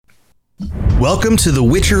Welcome to the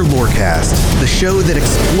Witcher Lorecast, the show that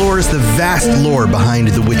explores the vast lore behind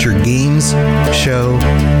the Witcher games, show,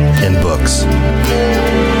 and books.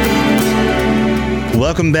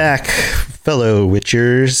 Welcome back, fellow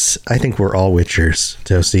Witchers. I think we're all Witchers,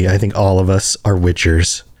 Toasty. I think all of us are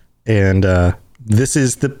Witchers. And this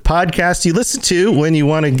is the podcast you listen to when you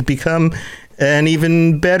want to become an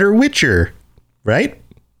even better Witcher, right?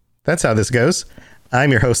 That's how this goes. I'm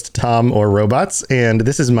your host, Tom or Robots, and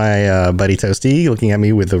this is my buddy Toasty looking at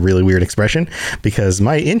me with a really weird expression because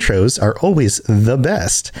my intros are always the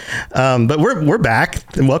best. But we're back.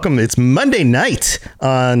 Welcome. It's Monday night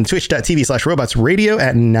on twitch.tv/robotsradio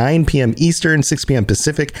at 9 p.m. Eastern, 6 p.m.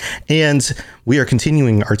 Pacific, and we are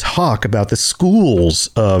continuing our talk about the schools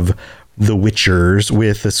of the Witchers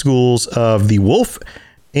with the schools of the Wolf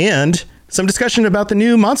and some discussion about the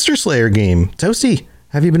new Monster Slayer game. Toasty,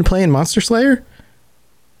 have you been playing Monster Slayer?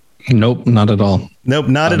 Nope, not at all. Nope,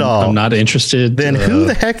 not at all. I'm not interested. Then who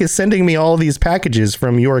the heck is sending me all these packages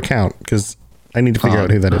from your account? Because I need to figure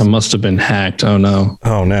out who that is. I must have been hacked. Oh, no.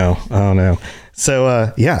 Oh, no. Oh, no.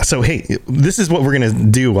 So, yeah. So, hey, this is what we're going to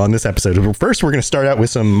do on this episode. First, we're going to start out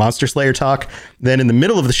with some Monster Slayer talk. Then in the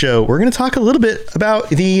middle of the show, we're going to talk a little bit about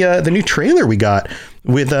the new trailer we got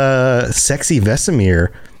with Sexy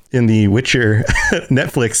Vesemir in the Witcher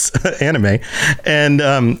Netflix anime.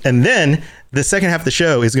 And then the second half of the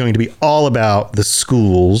show is going to be all about the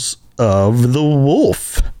schools of the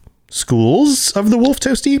wolf. Schools of the wolf,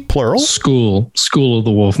 Toasty? Plural? School of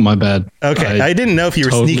the wolf, my bad. Okay, I didn't know if you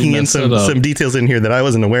were totally sneaking in some details in here that I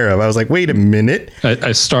wasn't aware of. I was like, wait a minute.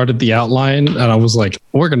 I started the outline and I was like,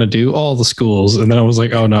 we're going to do all the schools. And then I was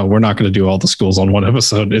like, oh no, we're not going to do all the schools on one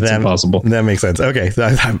episode. It's impossible. That makes sense. Okay, so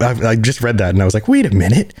I just read that and I was like, wait a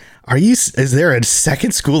minute. Is there a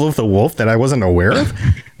second school of the wolf that I wasn't aware of?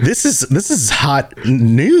 This is hot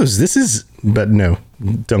news. But no,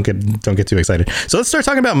 don't get too excited. So let's start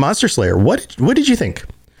talking about Monster Slayer. What did you think?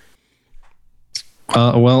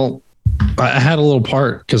 Well, I had a little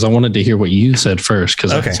part because I wanted to hear what you said first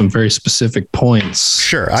because I had some very specific points.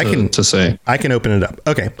 Sure, I can open it up.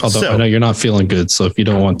 Okay, although I know you're not feeling good, so if you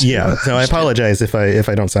don't want to, yeah. So I apologize if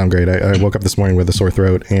I don't sound great. I woke up this morning with a sore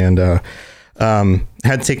throat and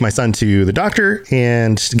had to take my son to the doctor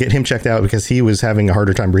and get him checked out because he was having a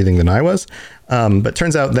harder time breathing than I was. But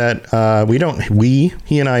turns out that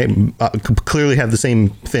he and I clearly have the same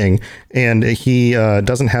thing, and he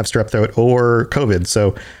doesn't have strep throat or COVID.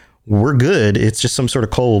 So we're good. It's just some sort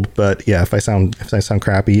of cold. But yeah, if I sound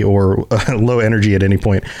crappy or low energy at any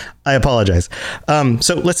point, I apologize.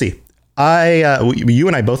 So let's see. You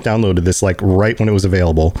and I both downloaded this like right when it was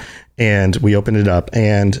available, and we opened it up,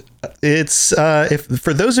 and it's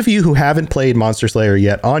for those of you who haven't played Monster Slayer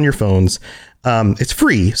yet on your phones, it's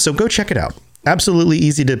free, so go check it out. Absolutely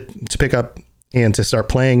easy to pick up and to start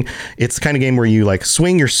playing. It's the kind of game where you like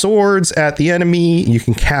swing your swords at the enemy. You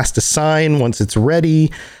can cast a sign once it's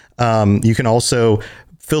ready. You can also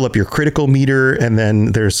fill up your critical meter, and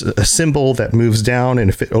then there's a symbol that moves down, and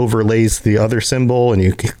if it overlays the other symbol and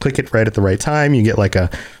you click it right at the right time, you get like a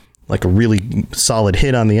really solid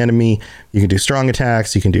hit on the enemy. You can do strong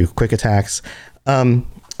attacks, you can do quick attacks.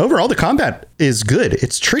 Overall, the combat is good.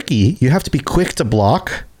 It's tricky. You have to be quick to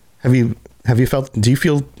block. How do you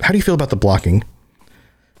feel about the blocking?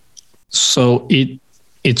 So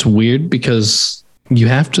it's weird because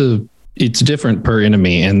it's different per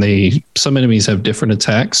enemy, and some enemies have different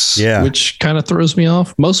attacks, which kind of throws me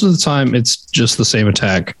off. Most of the time it's just the same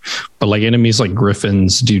attack, but like enemies like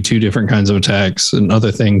griffins do 2 different kinds of attacks and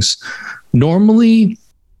other things. Normally,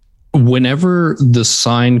 whenever the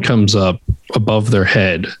sign comes up above their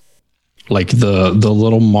head, like the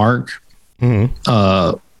little mark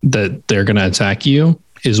that they're going to attack you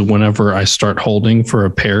is whenever I start holding for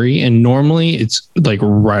a parry, and normally it's like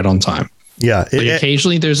right on time. Yeah.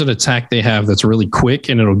 Occasionally there's an attack they have that's really quick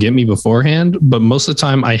and it'll get me beforehand. But most of the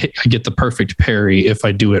time I get the perfect parry if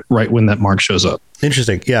I do it right when that mark shows up.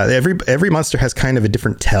 Interesting. Yeah. Every monster has kind of a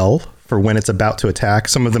different tell for when it's about to attack.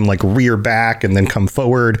 Some of them like rear back and then come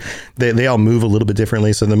forward. They all move a little bit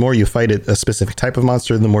differently. So the more you fight a specific type of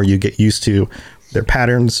monster, the more you get used to their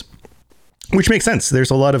patterns. Which makes sense.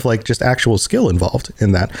 There's a lot of like just actual skill involved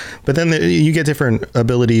in that. But then you get different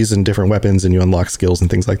abilities and different weapons, and you unlock skills and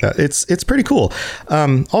things like that. It's pretty cool.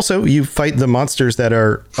 Also, you fight the monsters that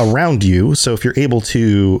are around you. So if you're able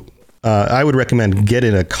to, I would recommend get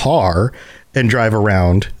in a car and drive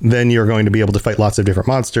around. Then you're going to be able to fight lots of different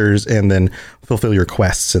monsters and then fulfill your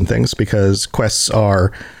quests and things, because quests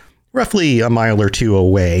are roughly a mile or 2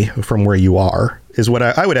 away from where you are, is what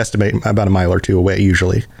I would estimate, about a mile or 2 away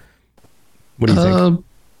usually. What do you think?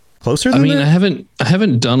 Closer than that? I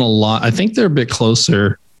haven't done a lot. I think they're a bit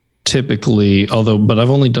closer typically, but I've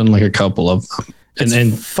only done like a couple of them.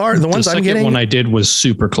 And far the ones the I'm getting, one I did was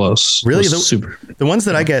super close. Really, the ones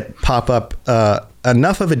that I get pop up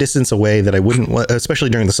enough of a distance away that I wouldn't, especially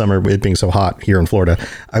during the summer, it being so hot here in Florida,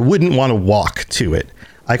 I wouldn't want to walk to it.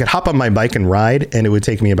 I could hop on my bike and ride, and it would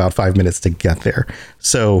take me about 5 minutes to get there.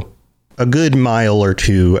 So a good mile or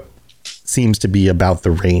two seems to be about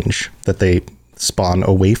the range that they spawn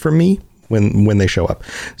away from me when they show up.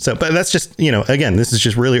 So, but that's just, again, this is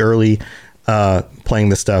just really early playing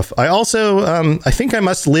this stuff. I also, I think I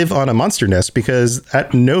must live on a monster nest, because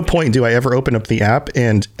at no point do I ever open up the app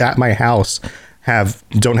and at my house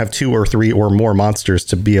don't have 2 or 3 or more monsters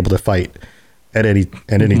to be able to fight at any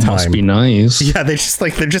time. Must be nice. Yeah, they're just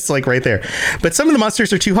like right there. But some of the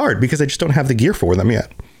monsters are too hard because I just don't have the gear for them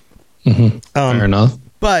yet. Mm-hmm. Fair enough.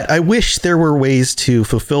 But I wish there were ways to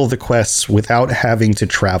fulfill the quests without having to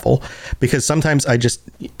travel, because sometimes I just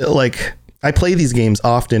I play these games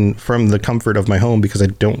often from the comfort of my home because I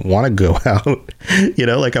don't want to go out,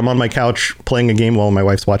 like I'm on my couch playing a game while my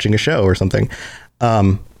wife's watching a show or something.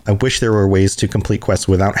 I wish there were ways to complete quests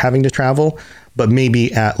without having to travel, but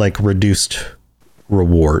maybe at like reduced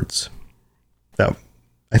rewards. So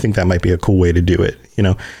I think that might be a cool way to do it.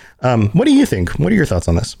 What do you think? What are your thoughts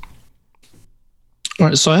on this? All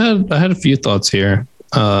right. So I had a few thoughts here.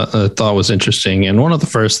 I thought was interesting. And one of the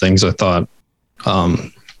first things I thought,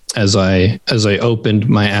 as I opened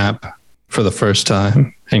my app for the first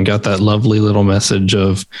time and got that lovely little message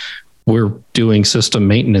of, we're doing system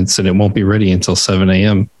maintenance and it won't be ready until 7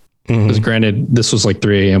 a.m. Because granted, this was like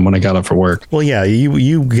 3 a.m. when I got up for work. Well, yeah,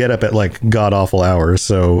 you get up at like god awful hours.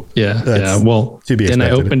 So yeah. Well, to be expected. Then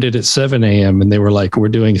I opened it at 7 a.m. and they were like, we're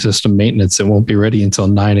doing system maintenance. It won't be ready until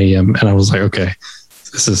 9 a.m. And I was like, okay,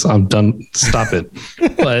 I'm done. Stop it.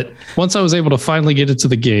 But once I was able to finally get into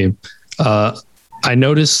the game, I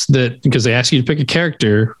noticed that because they ask you to pick a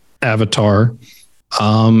character avatar,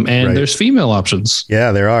 and right. There's female options.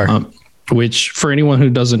 Yeah, there are. Which, for anyone who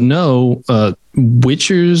doesn't know,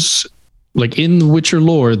 Witchers, like in the Witcher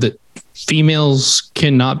lore, that females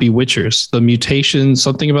cannot be Witchers. The mutations,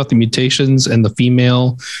 something about the mutations and the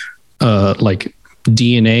female, like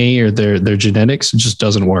DNA or their genetics, just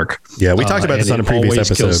doesn't work. Yeah, we talked about this on a previous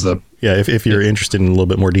episode. Yeah, if you're interested in a little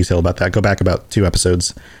bit more detail about that, go back about 2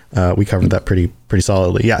 episodes. We covered that pretty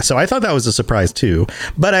solidly. Yeah, so I thought that was a surprise too.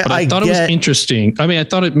 But I thought it was interesting. I mean, I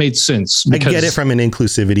thought it made sense. I get it from an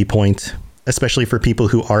inclusivity point, especially for people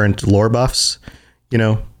who aren't lore buffs.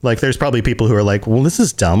 Like there's probably people who are like, well, this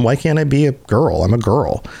is dumb. Why can't I be a girl? I'm a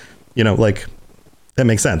girl. Like that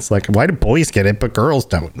makes sense. Like, why do boys get it, but girls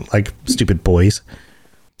don't? Like, stupid boys.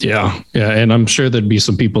 Yeah. And I'm sure there'd be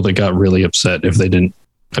some people that got really upset if they didn't.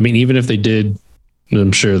 I mean, even if they did,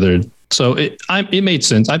 I'm sure they'd. So it made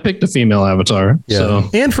sense. I picked a female avatar. Yeah. So,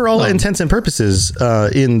 and for all intents and purposes,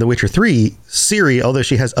 in The Witcher 3, Ciri, although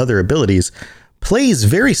she has other abilities, plays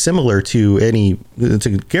very similar to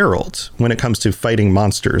Geralt when it comes to fighting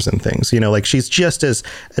monsters and things. Like she's just as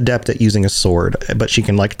adept at using a sword, but she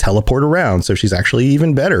can like teleport around, so she's actually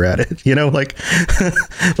even better at it.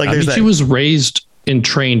 Like she was raised and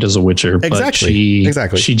trained as a Witcher, exactly.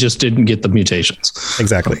 But she just didn't get the mutations.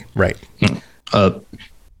 Exactly. Right.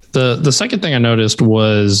 The second thing I noticed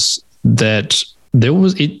was that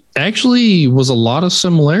it actually was a lot of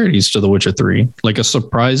similarities to The Witcher 3, like a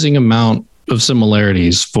surprising amount of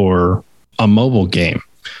similarities for a mobile game.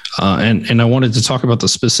 And I wanted to talk about the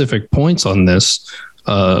specific points on this,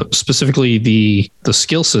 specifically the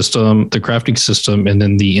skill system, the crafting system, and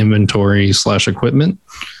then the inventory / equipment.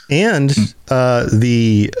 And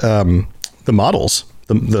the models,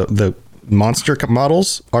 the monster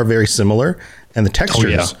models are very similar, and the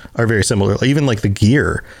textures are very similar. Even like the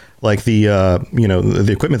gear, like the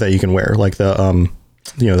the equipment that you can wear, like the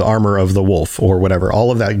the armor of the wolf or whatever.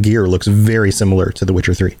 All of that gear looks very similar to The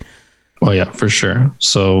Witcher 3. Well, yeah, for sure.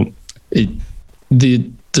 So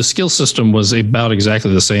the skill system was about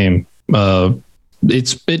exactly the same.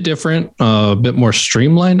 It's a bit different, a bit more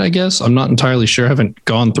streamlined, I guess. I'm not entirely sure. I haven't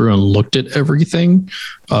gone through and looked at everything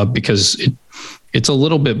because it's a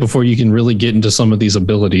little bit before you can really get into some of these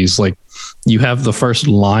abilities. Like you have the first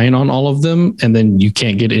line on all of them, and then you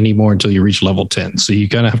can't get any more until you reach level 10. So you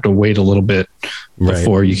kind of have to wait a little bit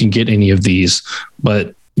before you can get any of these.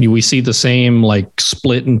 But we see the same like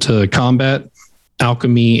split into combat,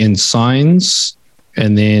 alchemy, and signs.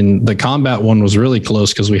 And then the combat one was really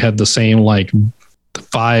close because we had the same like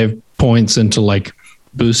 5 points into like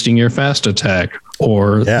boosting your fast attack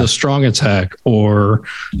or the strong attack, or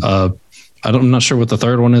I'm not sure what the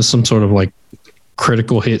third one is, some sort of like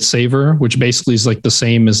critical hit saver, which basically is like the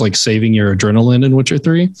same as like saving your adrenaline in Witcher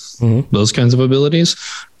 3, those kinds of abilities.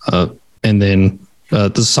 And then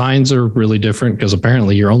The signs are really different because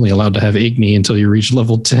apparently you're only allowed to have Igni until you reach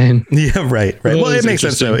level 10. Yeah, right. Well, it makes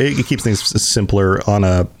sense though. It keeps things simpler on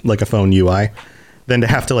a phone UI than to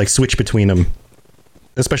have to like switch between them,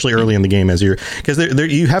 especially early in the game because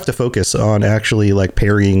you have to focus on actually like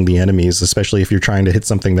parrying the enemies, especially if you're trying to hit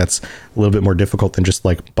something that's a little bit more difficult than just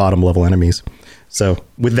like bottom level enemies. So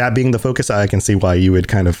with that being the focus, I can see why you would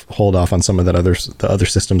kind of hold off on some of the other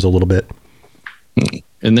systems a little bit.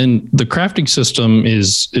 And then the crafting system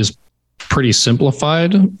is pretty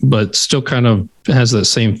simplified, but still kind of has that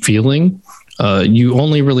same feeling. You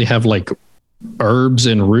only really have like herbs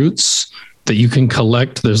and roots that you can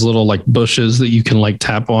collect. There's little like bushes that you can like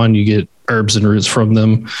tap on. You get herbs and roots from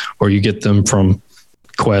them, or you get them from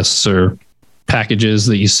quests or packages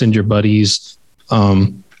that you send your buddies.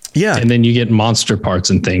 Yeah. And then you get monster parts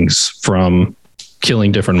and things from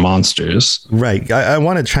killing different monsters. Right. I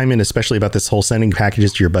want to chime in, especially about this whole sending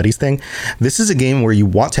packages to your buddies thing. This is a game where you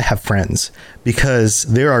want to have friends because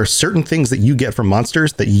there are certain things that you get from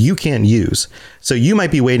monsters that you can't use. So you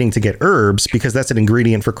might be waiting to get herbs because that's an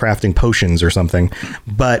ingredient for crafting potions or something,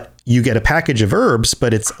 but you get a package of herbs,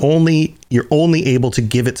 but you're only able to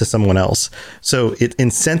give it to someone else. So it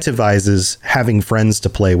incentivizes having friends to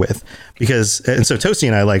play with and so Toasty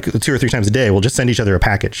and I, like 2 or 3 times a day, we'll just send each other a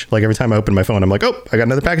package. Like every time I open my phone, I'm like, oh, I got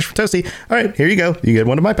another package from Toasty. All right, here you go. You get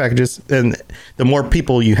one of my packages. And the more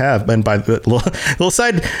people you have, and by the little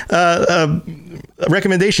side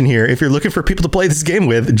recommendation here, if you're looking for people to play this game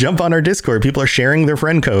with, jump on our Discord. People are sharing their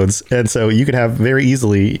friend codes. And so you could have very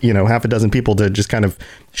easily, half a dozen people to just kind of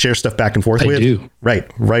share stuff back and forth with. Do. Right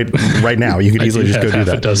now. You could easily just go do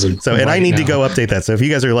that. So, and I need to go update that. So if you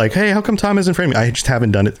guys are like, hey, how come Tom isn't framing? I just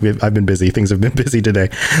haven't done it. I've been busy. Things have been busy today.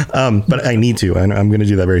 But I need to, and I'm going to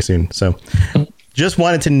do that very soon. So just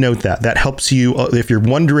wanted to note that helps you. If you're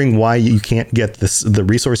wondering why you can't get the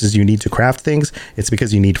resources you need to craft things, it's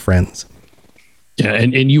because you need friends. Yeah.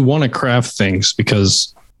 And you want to craft things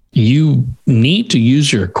because you need to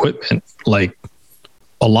use your equipment like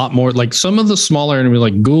a lot more. Like some of the smaller enemies,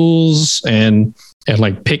 like ghouls and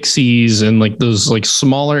like pixies and like those like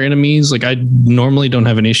smaller enemies, like I normally don't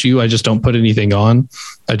have an issue. I just don't put anything on.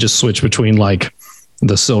 I just switch between like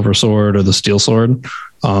the silver sword or the steel sword,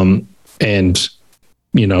 and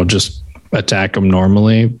just attack them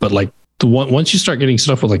normally. But like once you start getting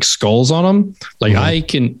stuff with like skulls on them, like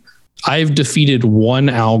I've defeated one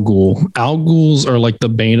owl ghoul. Owl ghouls are like the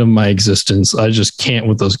bane of my existence. I just can't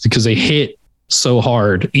with those because they hit so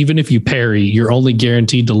hard. Even if you parry, you're only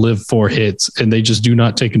guaranteed to live 4 hits and they just do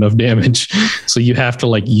not take enough damage. So you have to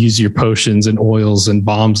like use your potions and oils and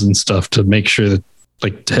bombs and stuff to make sure that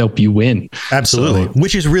like to help you win. Absolutely. So,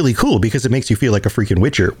 which is really cool because it makes you feel like a freaking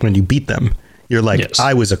Witcher when you beat them. You're like, yes.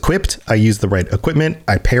 I was equipped. I used the right equipment.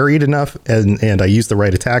 I parried enough and I used the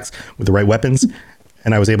right attacks with the right weapons.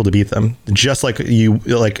 And I was able to beat them. Just like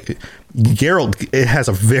Geralt, it has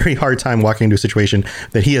a very hard time walking into a situation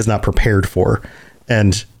that he is not prepared for.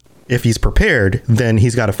 And if he's prepared, then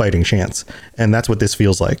he's got a fighting chance. And that's what this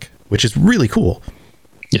feels like, which is really cool.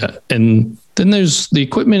 Yeah. And then there's the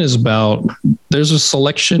equipment there's a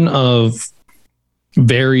selection of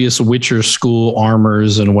various Witcher school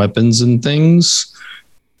armors and weapons and things.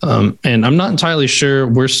 And I'm not entirely sure.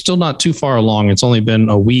 We're still not too far along. It's only been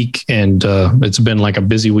a week and it's been like a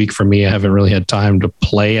busy week for me. I haven't really had time to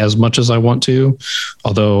play as much as I want to,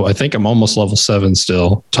 although I think I'm almost level 7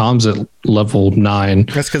 still. Tom's at level 9.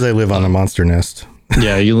 That's because I live on a monster nest.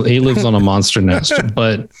 Yeah, he lives on a monster nest.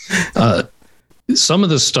 But some of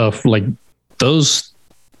the stuff, like those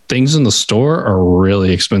things in the store are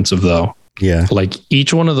really expensive though. Yeah. Like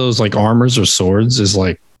each one of those like armors or swords is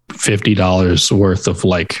like $50 worth of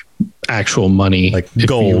like actual money, like if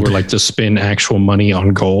gold. You were like to spend actual money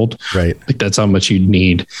on gold, right? Like that's how much you'd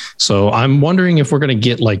need. So I'm wondering if we're going to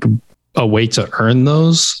get like a way to earn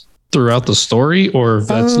those throughout the story, or if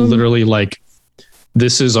that's literally like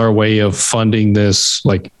this is our way of funding this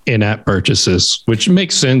like in-app purchases, which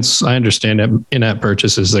makes sense. I understand that in-app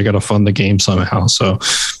purchases, they got to fund the game somehow. So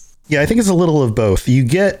yeah, I think it's a little of both. You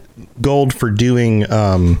get gold for doing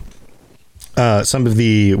some of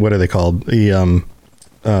the, what are they called? The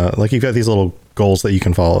like you've got these little goals that you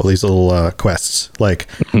can follow, these little quests, like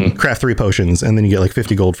craft 3 potions, and then you get like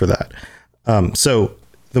 50 gold for that. So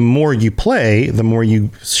the more you play, the more you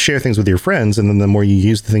share things with your friends, and then the more you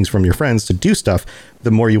use the things from your friends to do stuff,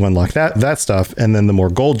 the more you unlock that stuff, and then the more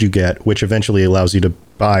gold you get, which eventually allows you to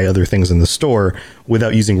buy other things in the store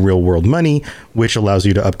without using real world money, which allows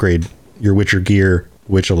you to upgrade your Witcher gear,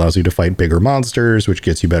 which allows you to fight bigger monsters, which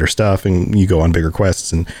gets you better stuff, and you go on bigger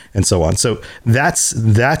quests and so on. So that's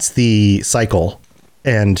the cycle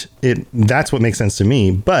And that's what makes sense to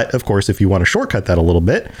me. But of course, if you want to shortcut that a little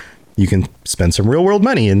bit, you can spend some real world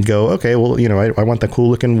money and go, okay, well, I want the cool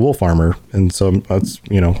looking wolf armor. And so let's,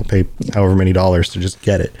 I'll pay however many dollars to just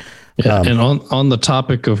get it. Yeah, and on the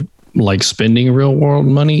topic of like spending real world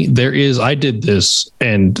money, I did this,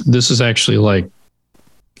 and this is actually like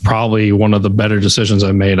probably one of the better decisions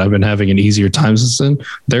I made. I've been having an easier time since then.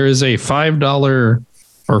 There is a $5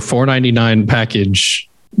 or $4.99 package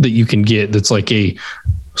that you can get. That's like a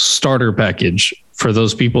starter package for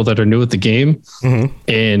those people that are new at the game. Mm-hmm.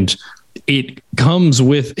 And it comes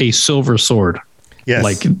with a silver sword. Yes.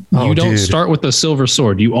 Like you don't start with a silver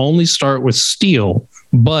sword. You only start with steel,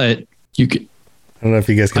 but you can, I don't know if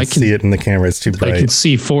you guys can see it in the camera. It's too bright. I can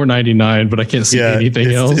see $4.99, but I can't see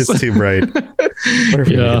anything else. It's too bright. What if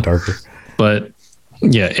we make it darker? But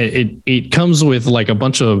yeah, it comes with like a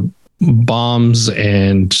bunch of bombs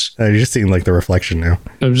and you're just seeing like the reflection now.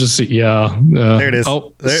 I'm just there it is.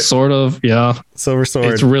 Oh, sort of. Yeah. Silver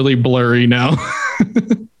sword. It's really blurry now.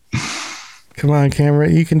 Come on,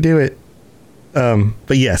 camera. You can do it.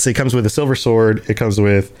 But yes, it comes with a silver sword. It comes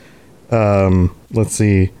with, let's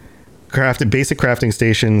see, basic crafting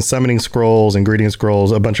station, summoning scrolls, ingredient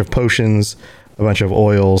scrolls, a bunch of potions, a bunch of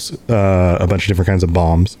oils, a bunch of different kinds of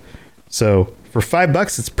bombs. So for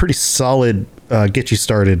 $5, it's pretty solid. Get you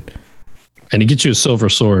started. And it gets you a silver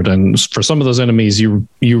sword. And for some of those enemies, you're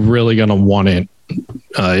really going to want it.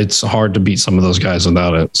 It's hard to beat some of those guys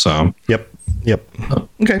without it. So, Yep.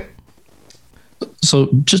 Okay. So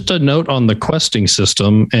just a note on the questing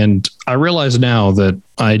system. And I realize now that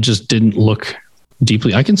I just didn't look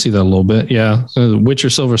deeply. I can see that a little bit. Yeah. Witcher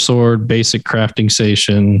Silver Sword, basic crafting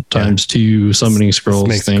station, ×2 summoning scrolls.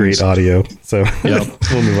 This makes great audio. So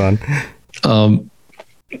we'll move on.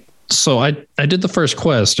 So I did the first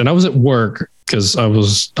quest and I was at work because I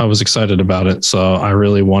was excited about it. So I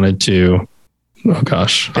really wanted to. Oh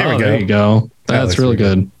gosh. There you go. That's really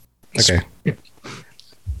good. Okay.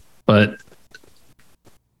 But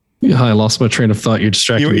I lost my train of thought. You're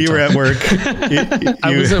distracted. You were at work.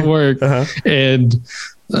 I was at work and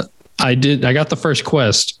I got the first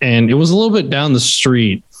quest and it was a little bit down the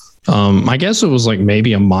street. I guess it was like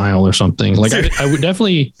maybe a mile or something. Like I would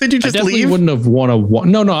definitely. Did you just leave? Wouldn't have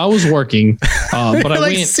No, I was working. But I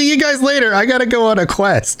went. See you guys later. I gotta go on a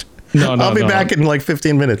quest. No, I'll be back in like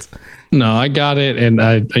 15 minutes. No, I got it, and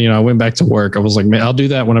I went back to work. I was like, man, I'll do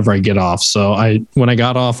that whenever I get off. So when I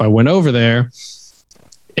got off, I went over there,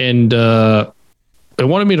 and they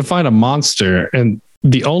wanted me to find a monster, and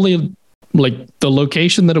the only the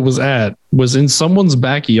location that it was at was in someone's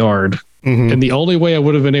backyard. Mm-hmm. And the only way I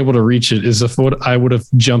would have been able to reach it is if I would have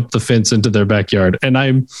jumped the fence into their backyard. And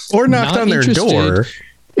or knocked on their door.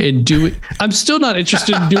 I'm still not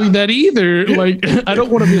interested in doing that either. Like, I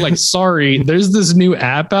don't want to be like, sorry, there's this new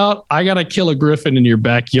app out. I got to kill a griffin in your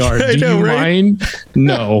backyard. Do you mind?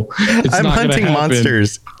 No, I'm hunting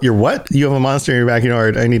monsters. You're what? You have a monster in your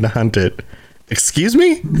backyard. I need to hunt it. Excuse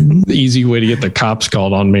me? The easy way to get the cops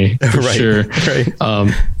called on me. For right, sure.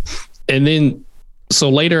 Right. And then, so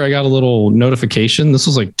later I got a little notification. This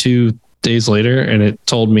was like 2 days later, and it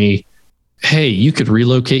told me, hey, you could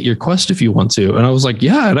relocate your quest if you want to. And I was like,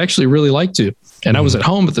 yeah, I'd actually really like to. And I was at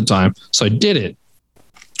home at the time. So I did it.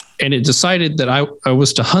 And it decided that I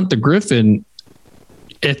was to hunt the griffin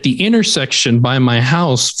at the intersection by my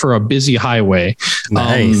house for a busy highway.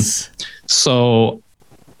 Nice. So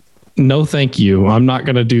no, thank you. I'm not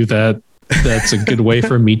going to do that. That's a good way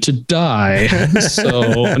for me to die.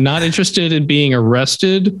 So I'm not interested in being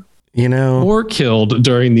arrested or killed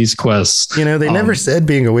during these quests. They never said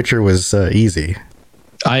being a Witcher was easy.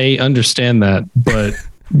 I understand that, but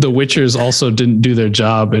the Witchers also didn't do their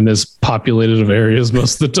job in as populated of areas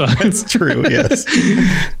most of the time. That's true, yes.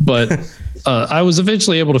 But I was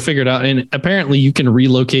eventually able to figure it out. And apparently you can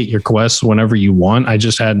relocate your quests whenever you want. I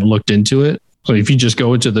just hadn't looked into it. So if you just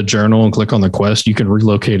go into the journal and click on the quest, you can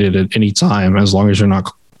relocate it at any time as long as you're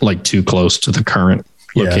not like too close to the current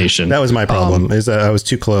location. That was my problem is that I was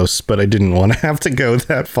too close, but I didn't want to have to go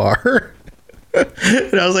that far.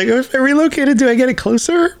 And I was like, if I relocated, do I get it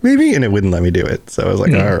closer? Maybe. And it wouldn't let me do it. So I was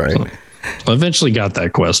like, all right. I eventually got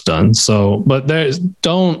that quest done. So, but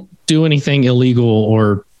don't do anything illegal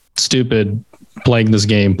or stupid playing this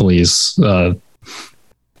game, please.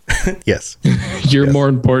 Yes. You're more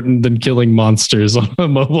important than killing monsters on a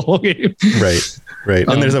mobile game. Right.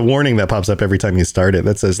 And there's a warning that pops up every time you start it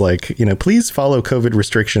that says like, please follow COVID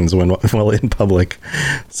restrictions while in public.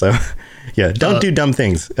 So yeah, don't do dumb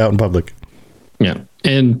things out in public. Yeah.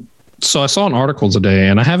 And so I saw an article today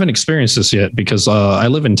and I haven't experienced this yet because I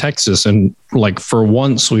live in Texas and like for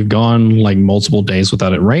once we've gone like multiple days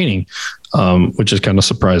without it raining, which is kind of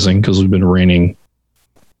surprising because we've been raining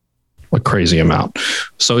a crazy amount.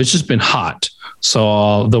 So it's just been hot.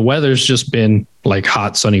 So the weather's just been like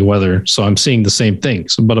hot, sunny weather. So I'm seeing the same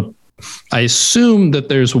things, but I assume that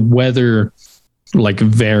there's weather like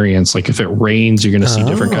variance. Like if it rains, you're going to see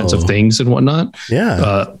different kinds of things and whatnot.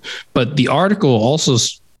 Yeah. But the article also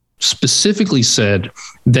specifically said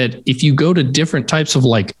that if you go to different types of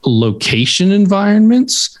like location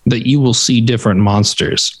environments, that you will see different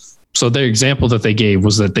monsters. So their example that they gave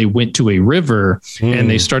was that they went to a river and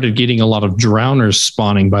they started getting a lot of drowners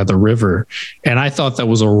spawning by the river. And I thought that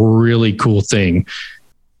was a really cool thing.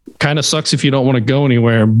 Kind of sucks if you don't want to go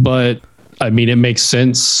anywhere, but I mean, it makes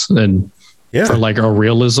sense. And for like a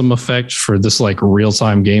realism effect for this like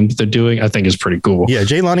real-time game that they're doing, I think is pretty cool. Yeah,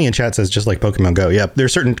 Jay Lonnie in chat says just like Pokemon Go. Yeah,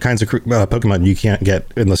 there's certain kinds of Pokemon you can't get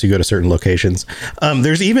unless you go to certain locations.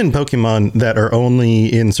 There's even Pokemon that are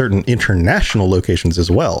only in certain international locations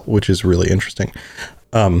as well, which is really interesting.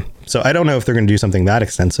 So I don't know if they're going to do something that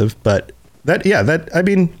extensive, but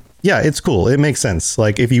it's cool. It makes sense.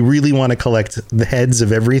 Like if you really want to collect the heads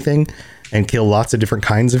of everything and kill lots of different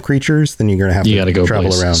kinds of creatures, then you're going to have to go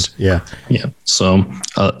travel around. Yeah. So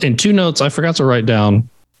in 2 notes, I forgot to write down.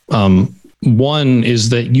 One is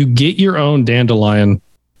that you get your own dandelion.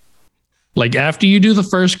 Like after you do the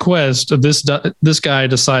first quest, this guy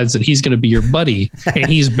decides that he's going to be your buddy, and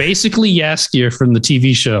he's basically Jaskier from the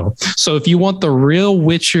TV show. So if you want the real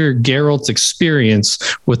Witcher Geralt experience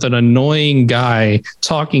with an annoying guy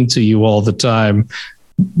talking to you all the time,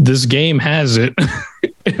 this game has it.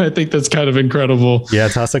 I think that's kind of incredible. Yeah,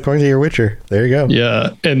 toss a coin to your Witcher. There you go.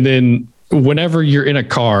 Yeah, and then whenever you're in a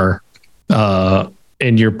car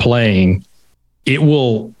and you're playing, it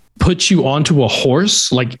will put you onto a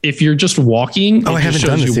horse. Like if you're just walking, I haven't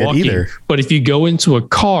done this yet either. But if you go into a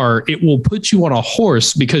car, it will put you on a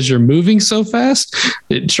horse because you're moving so fast,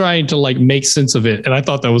 trying to like make sense of it. And I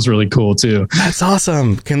thought that was really cool too. That's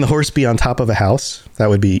awesome. Can the horse be on top of a house? That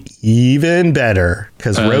would be even better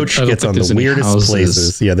because Roach gets on the weirdest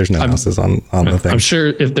places. Yeah, there's no houses on the thing. I'm sure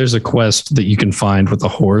if there's a quest that you can find with a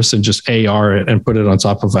horse and just AR it and put it on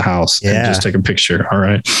top of a house and just take a picture. All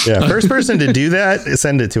right. Yeah. First person to do that,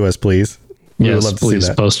 send it to us, please. Yes, please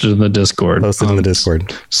post it in the Discord. Post it in the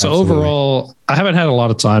Discord. So overall, I haven't had a lot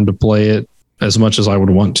of time to play it as much as I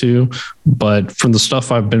would want to, but from the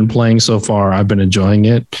stuff I've been playing so far, I've been enjoying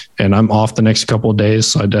it, and I'm off the next couple of days.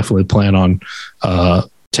 So I definitely plan on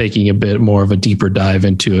taking a bit more of a deeper dive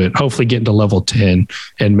into it, hopefully getting to level 10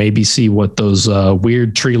 and maybe see what those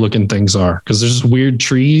weird tree looking things are. Cause there's weird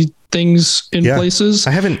tree things in places.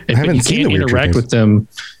 I haven't seen the interact with them.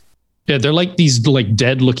 Yeah, they're like these like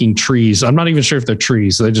dead looking trees. I'm not even sure if they're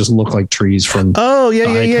trees. They just look like trees from. Oh yeah.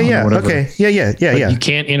 Okay. Yeah. You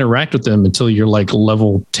can't interact with them until you're like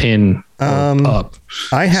level 10 up.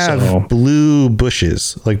 I have blue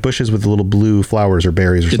bushes, like bushes with little blue flowers or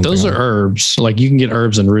berries or something. Those are herbs. Like you can get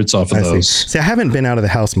herbs and roots off of those. See, I haven't been out of the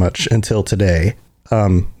house much until today.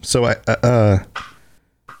 So I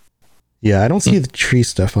don't see the tree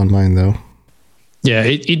stuff on mine though. Yeah,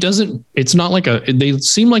 it doesn't, it's not like they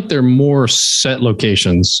seem like they're more set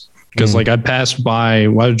locations because like I passed by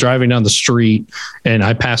while I was driving down the street and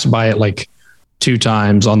I passed by it like 2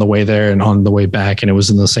 times on the way there and on the way back, and it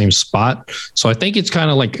was in the same spot. So I think it's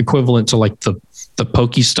kind of like equivalent to like the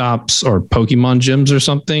Pokestops or Pokemon gyms or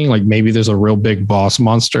something. Like maybe there's a real big boss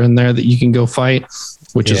monster in there that you can go fight,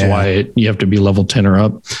 which is why you have to be level 10 or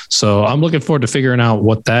up. So I'm looking forward to figuring out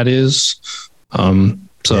what that is.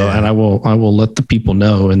 And I will let the people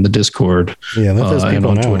know in the Discord let those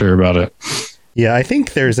people and on Twitter about it. Yeah, I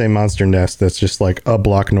think there's a monster nest that's just like a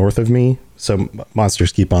block north of me. So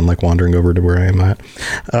monsters keep on like wandering over to where I am at.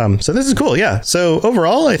 So this is cool. Yeah. So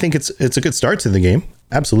overall, I think it's a good start to the game.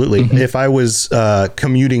 Absolutely. Mm-hmm. If I was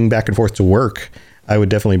commuting back and forth to work, I would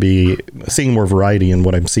definitely be seeing more variety in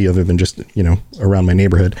what I see other than just, around my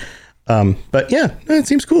neighborhood. But yeah, it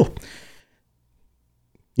seems cool.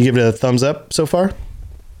 You give it a thumbs up so far?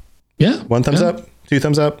 Yeah. 1 thumbs up, 2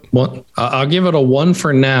 thumbs up. Well, I'll give it a 1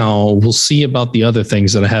 for now. We'll see about the other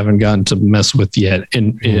things that I haven't gotten to mess with yet.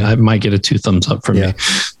 And I might get a 2 thumbs up from me.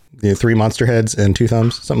 Yeah, 3 monster heads and 2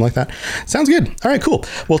 thumbs, something like that. Sounds good. All right, cool.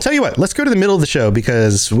 Well, tell you what, let's go to the middle of the show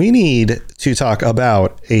because we need to talk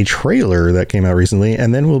about a trailer that came out recently.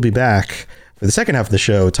 And then we'll be back for the second half of the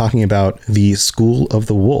show talking about the School of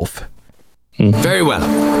the Wolf. Very well.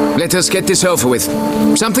 Let us get this over with.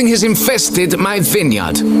 Something has infested my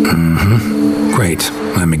vineyard. Mm-hmm. Great.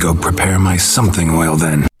 Let me go prepare my something oil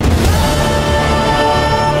then.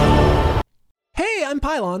 Hey, I'm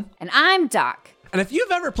Pylon. And I'm Doc. And if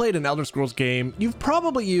you've ever played an Elder Scrolls game, you've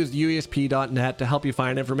probably used UESP.net to help you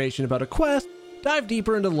find information about a quest, dive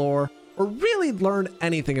deeper into lore, or really learn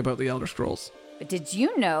anything about the Elder Scrolls. But did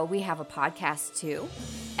you know we have a podcast too?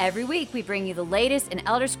 Every week we bring you the latest in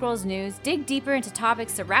Elder Scrolls news, dig deeper into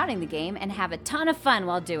topics surrounding the game, and have a ton of fun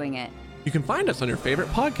while doing it. You can find us on your favorite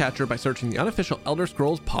podcatcher by searching the unofficial Elder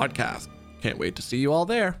Scrolls podcast. Can't wait to see you all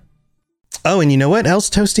there. Oh, and you know what else,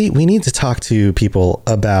 Toasty? We need to talk to people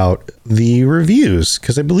about the reviews,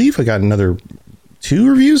 because I believe I got another 2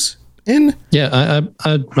 reviews in. Yeah,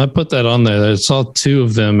 I put that on there. I saw 2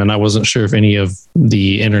 of them, and I wasn't sure if any of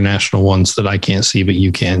the international ones that I can't see, but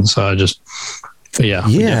you can. So I just, we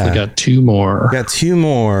definitely got 2 more. Got 2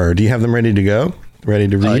 more. Do you have them ready to go? Ready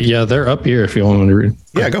to read? Yeah, they're up here if you want to read.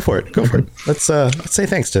 Yeah, go for it. Go for it. Let's say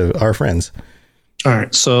thanks to our friends. All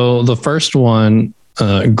right. So the first one,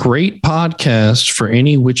 great podcast for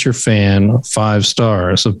any Witcher fan, 5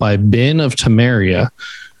 stars, by Ben of Temeria.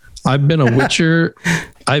 I've been a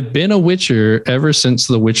Witcher ever since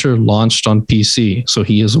The Witcher launched on PC. So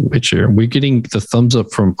he is a Witcher. We're getting the thumbs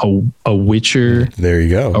up from a Witcher. There you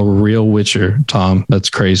go. A real Witcher, Tom.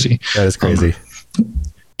 That's crazy. That is crazy.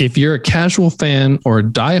 If you're a casual fan or a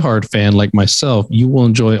diehard fan like myself, you will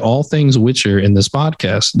enjoy all things Witcher in this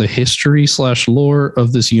podcast. The history/lore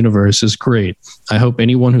of this universe is great. I hope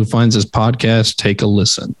anyone who finds this podcast take a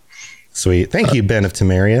listen. Sweet. Thank you, Ben of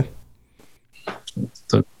Temeria.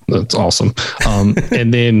 That's awesome.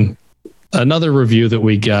 And then another review that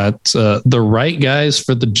we got, The Right Guys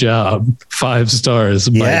for the Job, 5 stars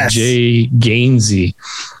by Jay Gainsey.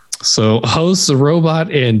 So hosts The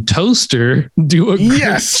Robot and Toaster do a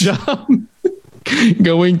great job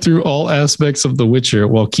going through all aspects of The Witcher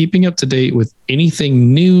while keeping up to date with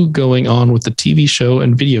anything new going on with the TV show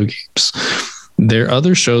and video games. Their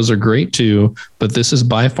other shows are great too, but this is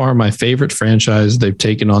by far my favorite franchise they've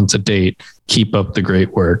taken on to date. Keep up the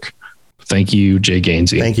great work. Thank you, Jay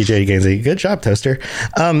Gainsey. Thank you, Jay Gainsey. Good job, Toaster.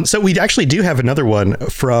 So we actually do have another one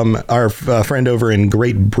from our friend over in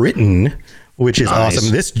Great Britain, which is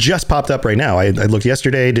awesome. This just popped up right now. I looked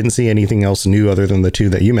yesterday, didn't see anything else new other than the 2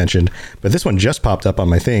 that you mentioned, but this one just popped up on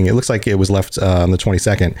my thing. It looks like it was left on the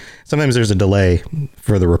 22nd. Sometimes there's a delay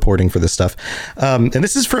for the reporting for this stuff. And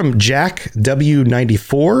this is from Jack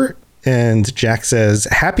W94. And Jack says,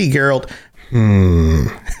 happy Geralt.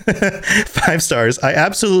 5 stars. I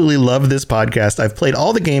absolutely love this podcast. I've played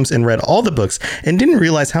all the games and read all the books and didn't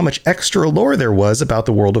realize how much extra lore there was about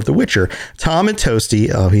the world of The Witcher. Tom and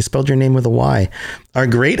Toasty, he spelled your name with a Y, are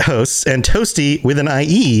great hosts, and Toasty with an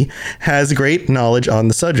IE has great knowledge on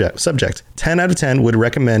the subject. 10 out of 10 would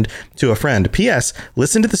recommend to a friend. P.S.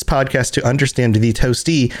 Listen to this podcast to understand the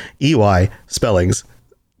Toasty EY spellings.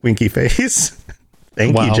 Winky face.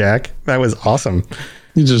 Thank you, Jack. That was awesome.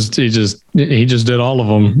 He just did all of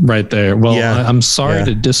them right there. Well, I'm sorry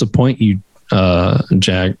to disappoint you,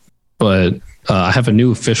 Jack, but I have a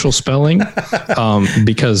new official spelling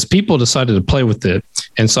because people decided to play with it.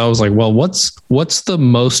 And so I was like, well, what's the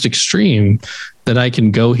most extreme that I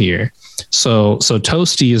can go here? So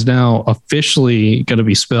Toasty is now officially going to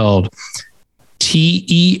be spelled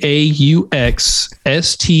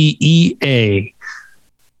TEAUXSTEA.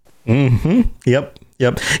 Yep.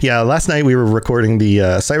 Yeah. Last night we were recording the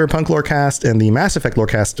Cyberpunk Lorecast and the Mass Effect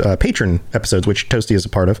Lorecast patron episodes, which Toasty is a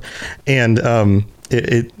part of. And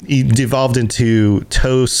it devolved into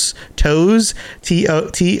Toes, TOES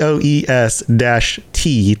 -TEA.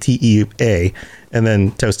 And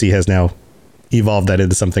then Toasty has now evolved that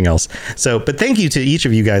into something else. So, but thank you to each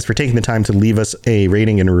of you guys for taking the time to leave us a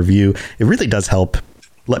rating and a review. It really does help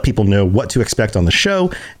let people know what to expect on the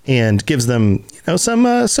show and gives them,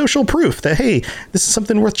 some social proof that, hey, this is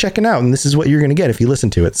something worth checking out and this is what you're going to get if you listen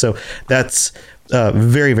to it. So that's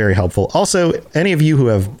very, very helpful. Also, any of you who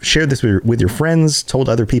have shared this with your friends, told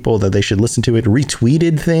other people that they should listen to it,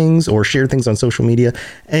 retweeted things or shared things on social media,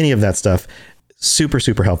 any of that stuff, super,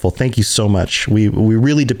 super helpful. Thank you so much. We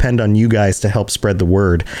really depend on you guys to help spread the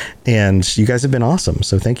word, and you guys have been awesome.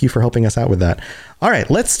 So thank you for helping us out with that. All right,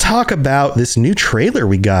 let's talk about this new trailer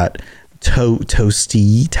we got.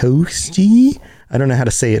 Toasty. I don't know how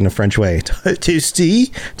to say it in a French way.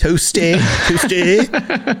 Toasty. Toasty.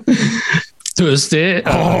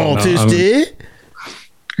 Oh, toasty.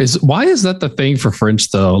 Why is that the thing for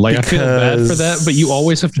French though? Like, because I feel bad for that, but you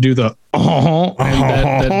always have to do the and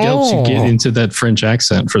that helps you get into that French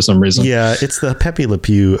accent for some reason. Yeah, it's the Pepe Le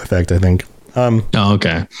Pew effect, I think.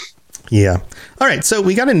 Okay. Yeah. All right. So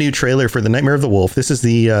we got a new trailer for The Nightmare of the Wolf. This is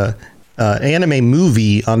the anime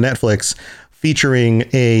movie on Netflix featuring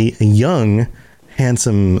a young,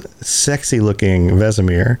 handsome, sexy-looking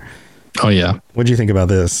Vesemir. Oh yeah. What do you think about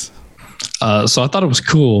this? So I thought it was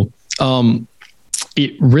cool.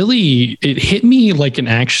 It hit me like an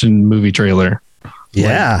action movie trailer.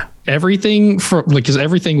 Yeah. everything from like, because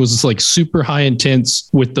everything was like super high intense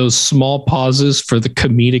with those small pauses for the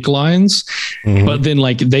comedic lines, but then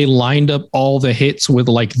like they lined up all the hits with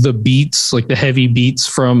like the beats, like the heavy beats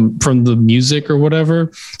from the music or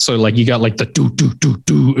whatever. So like you got like the do do do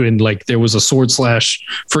do, and like there was a sword slash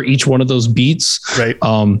for each one of those beats. Right.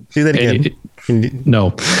 Do that again.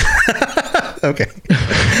 No. Okay.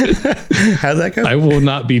 How's that go? I will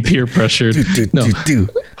not be peer pressured. No.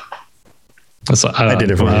 So, I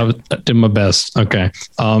did it for you. I did my best. Okay.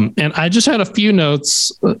 And I just had a few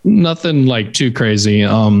notes, nothing like too crazy.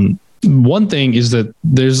 One thing is that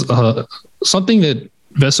there's something that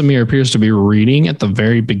Vesemir appears to be reading at the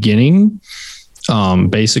very beginning,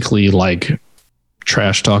 basically like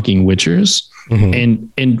trash talking witchers.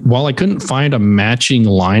 And while I couldn't find a matching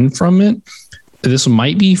line from it, this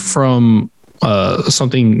might be from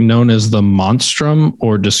something known as the Monstrum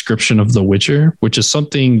or description of the Witcher, which is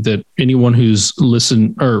something that anyone who's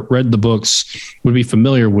listened or read the books would be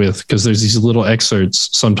familiar with, because there's these little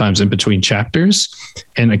excerpts sometimes in between chapters,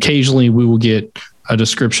 and occasionally we will get a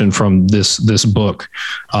description from this book,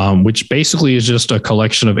 which basically is just a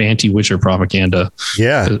collection of anti-Witcher propaganda.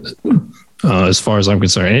 Yeah. As far as I'm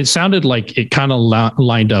concerned, and it sounded like it kind of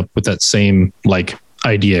lined up with that same like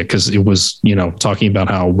idea, because it was, you know, talking about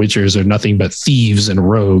how witchers are nothing but thieves and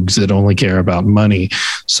rogues that only care about money.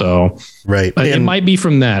 So right, it might be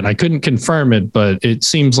from that. I couldn't confirm it, but it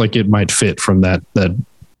seems like it might fit from that.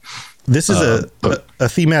 This is a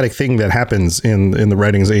thematic thing that happens in the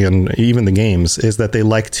writings and even the games, is that they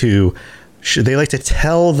like to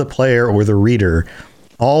tell the player or the reader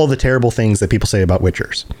all the terrible things that people say about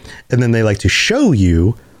witchers, and then they like to show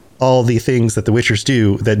you all the things that the witchers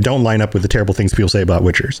do that don't line up with the terrible things people say about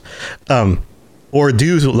witchers, or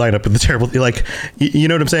do line up with the terrible, like, you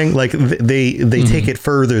know what I'm saying? Like they take it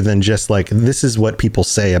further than just like, this is what people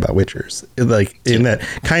say about witchers, like in that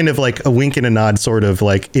kind of like a wink and a nod, sort of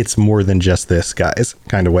like, it's more than just this, guys,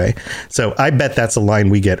 kind of way. So I bet that's a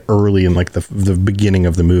line we get early in like the beginning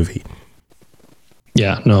of the movie.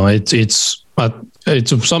 Yeah, no, it's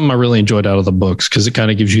something I really enjoyed out of the books, because it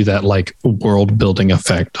kind of gives you that like world building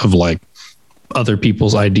effect of like other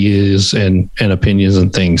people's ideas and opinions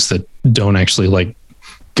and things that don't actually like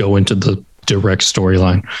go into the direct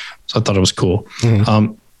storyline. So I thought it was cool.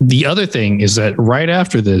 The other thing is that right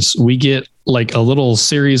after this, we get like a little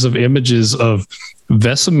series of images of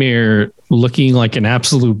Vesemir looking like an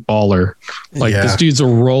absolute baller. Like this dude's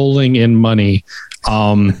rolling in money.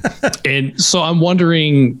 And so I'm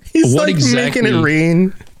wondering, he's what like exactly making it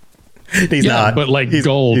rain. He's not, but like he's,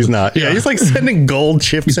 gold. He's not. Yeah, he's like sending gold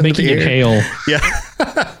chips he's into making the it air. hail.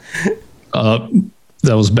 Yeah.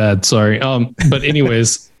 That was bad. Sorry. But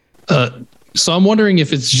anyways, so I'm wondering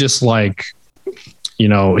if it's just like, you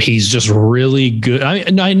know, he's just really good.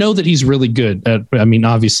 I know that he's really good at, I mean,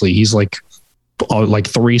 obviously he's like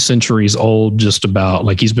 3 centuries old, just about,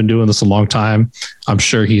 like he's been doing this a long time. I'm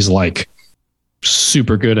sure he's like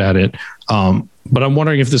super good at it. But I'm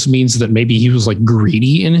wondering if this means that maybe he was like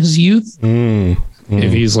greedy in his youth.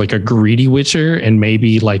 If he's like a greedy witcher, and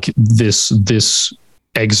maybe like this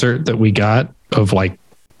excerpt that we got of like,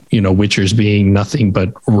 you know, witchers being nothing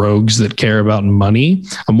but rogues that care about money.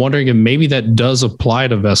 I'm wondering if maybe that does apply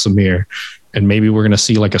to Vesemir, and maybe we're going to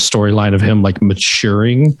see like a storyline of him like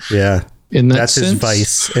maturing. Yeah. In that That's sense. his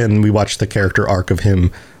vice. And we watch the character arc of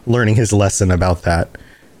him learning his lesson about that,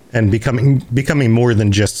 and becoming more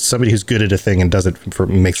than just somebody who's good at a thing and does it for,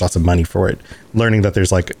 makes lots of money for it. Learning that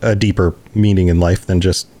there's like a deeper meaning in life than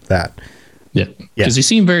just that. Yeah. Because he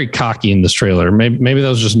seemed very cocky in this trailer. Maybe that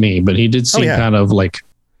was just me, but he did seem kind of like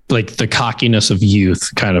the cockiness of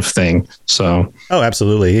youth kind of thing. So. Oh,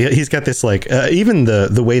 absolutely. He's got this like, even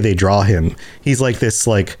the way they draw him, he's like this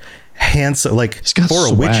like handsome, like for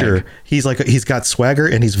a witcher, he's got swagger,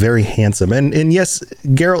 and he's very handsome. And yes,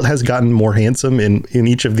 Geralt has gotten more handsome in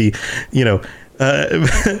each of the, you know,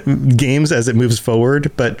 games as it moves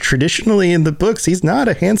forward, but traditionally in the books, he's not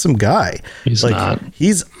a handsome guy. He's like, not.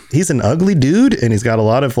 He's an ugly dude, and he's got a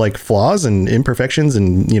lot of like flaws and imperfections,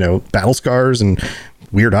 and, you know, battle scars and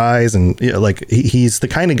weird eyes, and, you know, like he's the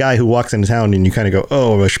kind of guy who walks into town and you kind of go,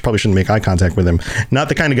 oh, probably shouldn't make eye contact with him. Not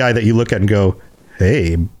the kind of guy that you look at and go,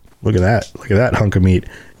 hey, look at that hunk of meat,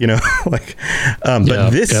 you know. Like, but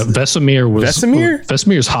this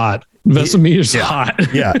Vesemir's hot. Vesemir's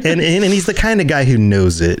hot. Yeah, and he's the kind of guy who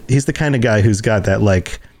knows it. He's the kind of guy who's got that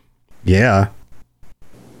like, yeah,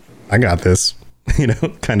 I got this.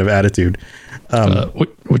 kind of attitude.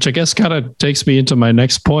 Which I guess kind of takes me into my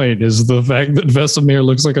next point is the fact that Vesemir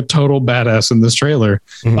looks like a total badass in this trailer.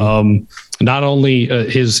 Mm-hmm. Not only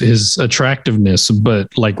his attractiveness,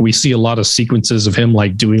 but like we see a lot of sequences of him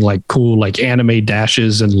like doing like cool like anime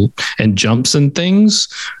dashes and jumps and things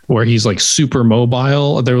where he's like super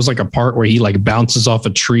mobile. There was like a part where he like bounces off a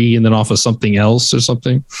tree and then off of something else or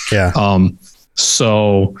something. Yeah.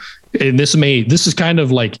 So and this is kind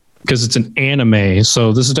of like, because it's an anime,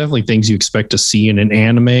 so this is definitely things you expect to see in an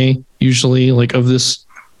anime usually, like of this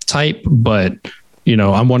type. But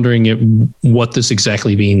I'm wondering what this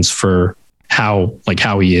exactly means for how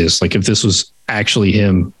he is, like if this was actually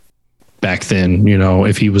him back then,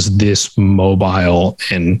 if he was this mobile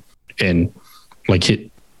and like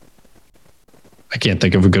hit. I can't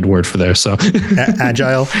think of a good word for there. So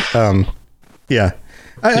agile. Yeah,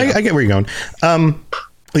 I get where you're going.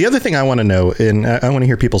 The other thing I want to know, and I want to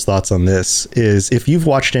hear people's thoughts on this, is if you've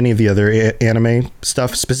watched any of the other anime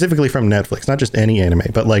stuff, specifically from Netflix, not just any anime,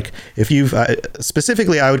 but like if you've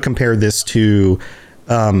specifically, I would compare this to,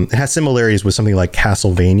 it has similarities with something like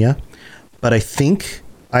Castlevania, but I think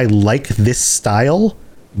I like this style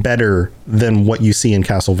better than what you see in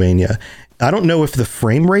Castlevania. I don't know if the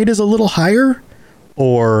frame rate is a little higher,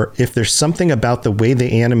 or if there's something about the way they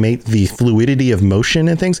animate the fluidity of motion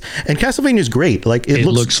and things. And Castlevania is great. Like it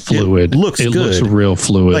looks fluid. It looks good. Looks real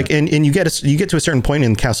fluid. Like, and you get to a certain point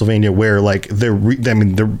in Castlevania where like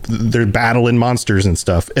they're battling monsters and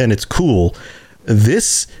stuff, and it's cool.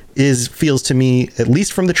 This feels to me, at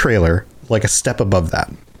least from the trailer, like a step above that.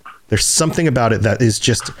 There's something about it that is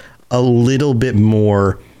just a little bit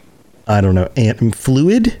more, I don't know,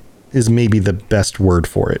 fluid is maybe the best word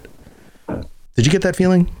for it. Did you get that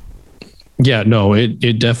feeling? Yeah, no,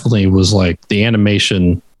 it definitely was like the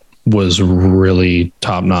animation was really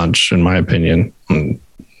top notch in my opinion.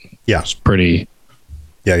 Yeah. It's pretty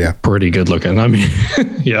good looking. I mean,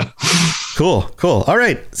 yeah. Cool. All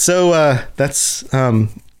right. So that's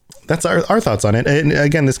our thoughts on it. And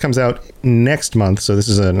again, this comes out next month. So this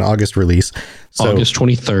is an August release. So August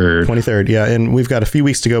 23rd. 23rd. Yeah. And we've got a few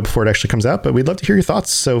weeks to go before it actually comes out, but we'd love to hear your thoughts.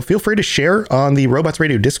 So feel free to share on the Robots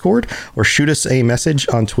Radio Discord or shoot us a message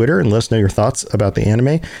on Twitter and let us know your thoughts about the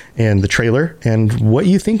anime and the trailer and what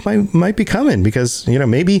you think might be coming, because,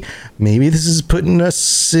 maybe this is putting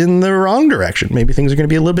us in the wrong direction. Maybe things are going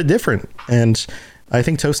to be a little bit different. And I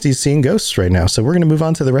think Toasty's seeing ghosts right now. So we're going to move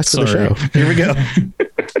on to the rest of the show. Here we go.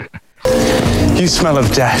 You smell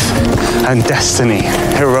of death and destiny,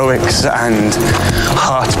 heroics and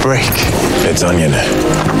heartbreak. It's onion.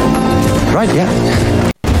 Right,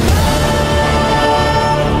 yeah.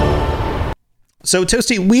 So,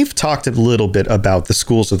 Toasty, we've talked a little bit about the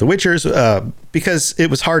schools of the Witchers because it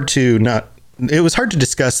was hard to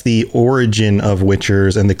discuss the origin of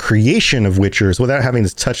Witchers and the creation of Witchers without having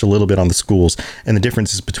to touch a little bit on the schools and the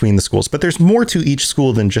differences between the schools. But there's more to each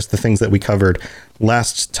school than just the things that we covered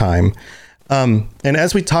last time. And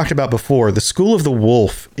as we talked about before, the School of the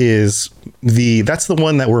Wolf that's the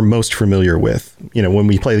one that we're most familiar with. When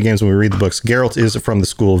we play the games, when we read the books, Geralt is from the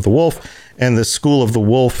School of the Wolf, and the School of the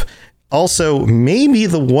Wolf also may be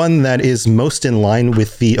the one that is most in line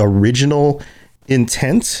with the original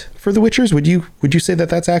intent for the Witchers. Would you say that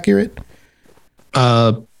that's accurate?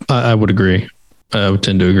 I would agree. I would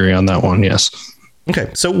tend to agree on that one. Yes.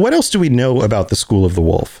 Okay. So what else do we know about the School of the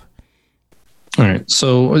Wolf? All right.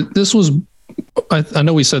 So this was, I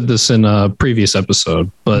know we said this in a previous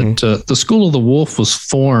episode, but the School of the Wolf was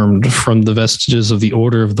formed from the vestiges of the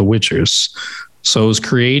Order of the Witchers. So it was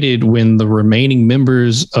created when the remaining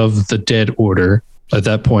members of the Dead Order, at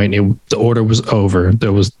that point, the order was over.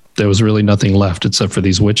 There was really nothing left except for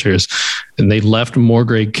these Witchers. And they left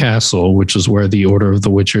Morgrave Castle, which is where the Order of the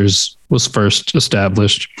Witchers was first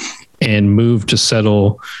established, and moved to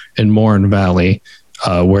settle in Morin Valley,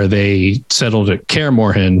 where they settled at Kaer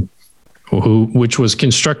Morhen, which was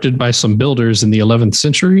constructed by some builders in the 11th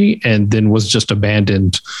century and then was just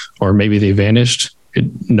abandoned, or maybe they vanished.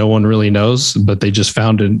 No one really knows, but they just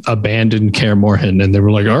found an abandoned Kaer Morhen and they were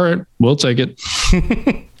like, all right, we'll take it.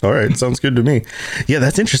 All right. Sounds good to me. Yeah,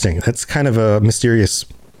 that's interesting. That's kind of a mysterious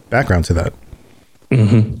background to that.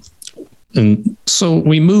 Mm-hmm. And so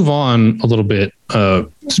we move on a little bit,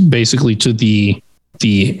 basically to the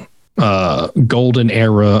golden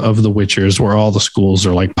era of the Witchers, where all the schools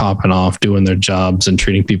are like popping off, doing their jobs and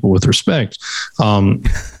treating people with respect.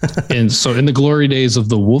 And so in the glory days of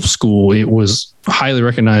the Wolf School, it was highly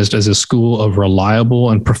recognized as a school of reliable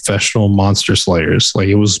and professional monster slayers. Like,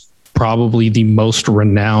 it was probably the most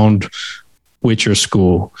renowned Witcher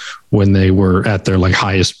school when they were at their like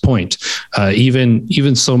highest point.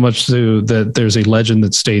 Even so much so that there's a legend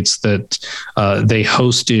that states that they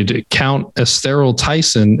hosted Count Esteril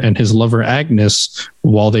Tyson and his lover Agnes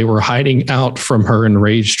while they were hiding out from her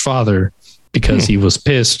enraged father because he was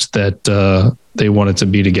pissed that they wanted to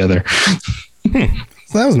be together.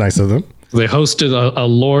 So that was nice of them. They hosted a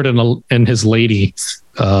lord and his lady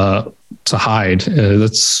to hide.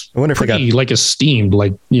 That's I wonder if pretty they got like esteemed.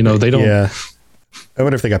 Like, you know, they don't. Yeah. I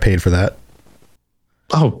wonder if they got paid for that.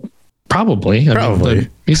 Oh, probably. I mean,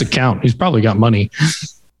 he's a count. He's probably got money.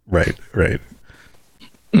 Right.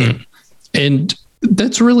 And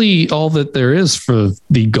that's really all that there is for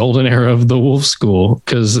the golden era of the Wolf School.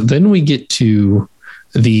 Because then we get to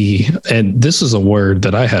and this is a word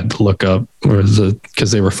that I had to look up,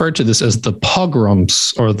 because they referred to this as the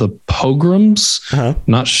pogroms or the pogroms. Uh-huh.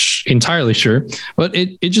 Not entirely sure, but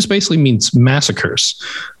it just basically means massacres.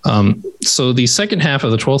 So the second half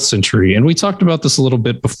of the 12th century, and we talked about this a little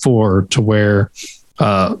bit before, to where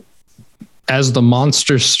as the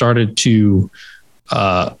monsters started to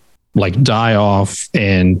like die off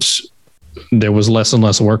and there was less and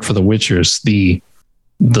less work for the Witchers, the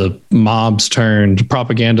mobs turned,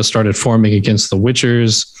 propaganda started forming against the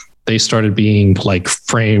Witchers. They started being like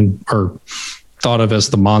framed or thought of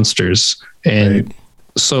as the monsters. And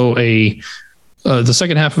so the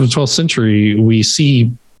second half of the 12th century, we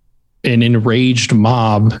see an enraged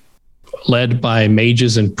mob led by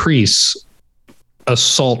mages and priests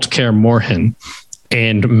assault Kaer Morhen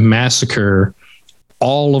and massacre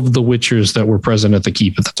all of the Witchers that were present at the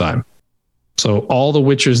keep at the time. So all the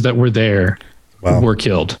Witchers that were there were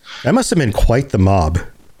killed. That must have been quite the mob,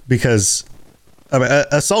 because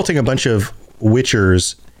assaulting a bunch of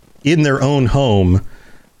Witchers in their own home,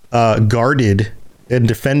 guarded and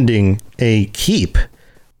defending a keep,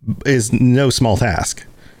 is no small task.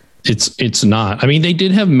 It's not. I mean, they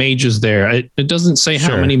did have mages there. It doesn't say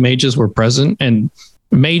how many mages were present, and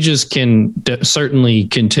mages can certainly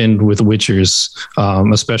contend with Witchers,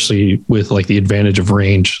 especially with like the advantage of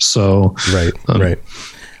range. So right.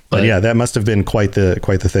 But yeah, that must have been quite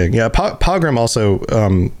the thing. Yeah, pogrom also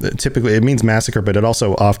typically it means massacre, but it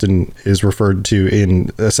also often is referred to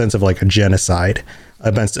in a sense of like a genocide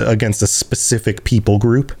against a specific people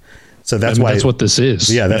group. So that's why that's what this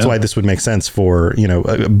is. Yeah, that's why this would make sense for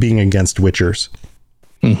being against Witchers.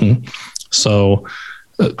 Mm-hmm. So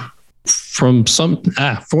for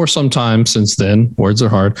some time since then, words are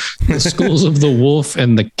hard. The schools of the wolf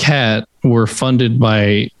and the cat were funded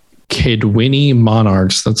by Kaedweni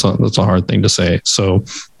monarchs. That's a hard thing to say. So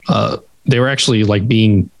they were actually like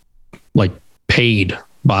being like paid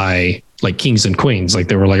by like kings and queens. Like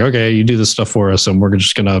they were like, okay, you do this stuff for us and we're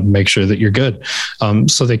just going to make sure that you're good.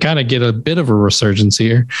 So they kind of get a bit of a resurgence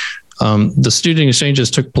here. The student exchanges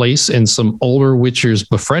took place and some older Witchers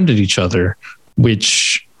befriended each other,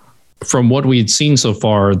 which from what we had seen so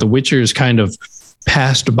far, the Witchers kind of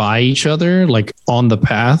passed by each other like on the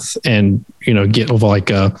path and get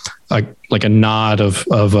like a nod of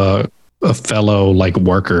a fellow like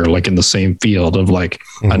worker like in the same field of like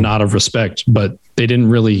a nod of respect, but they didn't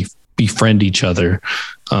really befriend each other,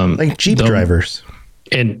 like Jeep drivers.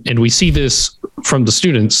 And we see this from the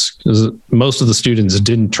students, because most of the students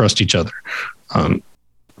didn't trust each other.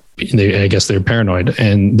 I guess they're paranoid,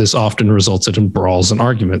 and this often resulted in brawls and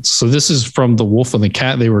arguments. So this is from the wolf and the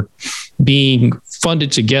cat. They were being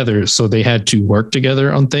funded together, so they had to work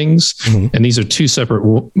together on things. Mm-hmm. And these are two separate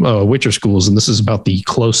Witcher schools, and this is about the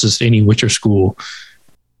closest any Witcher school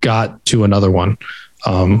got to another one,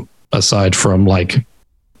 aside from like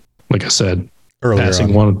I said, earlier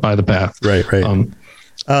passing one by the path. Right.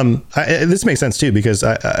 This makes sense too, because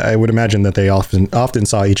I would imagine that they often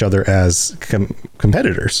saw each other as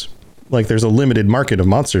competitors. Like there's a limited market of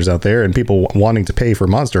monsters out there and people wanting to pay for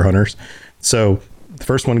monster hunters. So the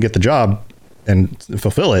first one to get the job and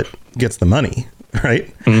fulfill it gets the money,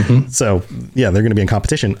 right? Mm-hmm. So yeah, they're going to be in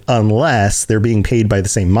competition unless they're being paid by the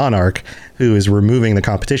same monarch who is removing the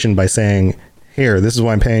competition by saying, here, this is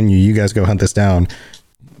why I'm paying you. You guys go hunt this down.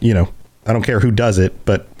 I don't care who does it,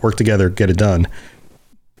 but work together, get it done.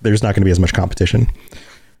 There's not going to be as much competition.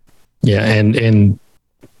 Yeah. And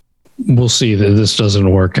we'll see that this doesn't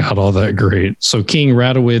work out all that great. So King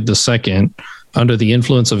Radawid II, under the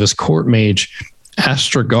influence of his court mage,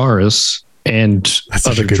 Astragarus, and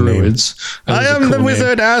other druids. I am the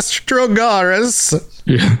wizard Astragarus.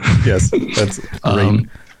 Yeah. Yes. That's great.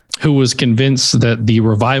 Who was convinced that the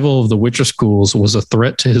revival of the Witcher schools was a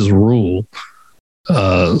threat to his rule,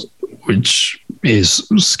 which is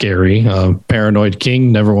scary. Paranoid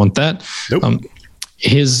king, never want that. Nope.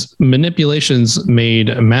 his manipulations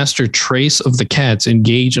made Master Trace of the cats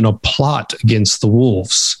engage in a plot against the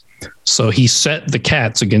wolves. So he set the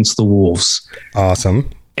cats against the wolves. Awesome.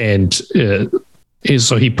 And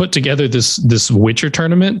so he put together this Witcher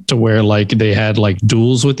tournament to where like they had like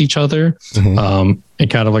duels with each other, in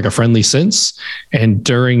kind of like a friendly sense. And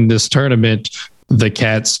during this tournament, the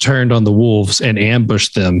cats turned on the wolves and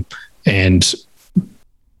ambushed them and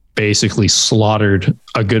basically slaughtered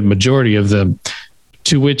a good majority of them.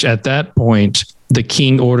 To which at that point, the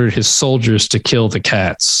king ordered his soldiers to kill the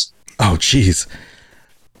cats. Oh, geez.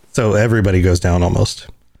 So everybody goes down almost.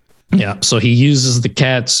 Yeah. So he uses the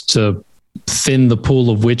cats to thin the pool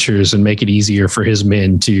of witchers and make it easier for his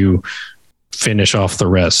men to finish off the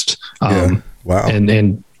rest. Wow.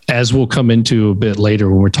 And as we'll come into a bit later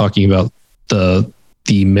when we're talking about the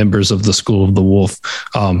members of the School of the Wolf,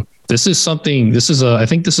 I think this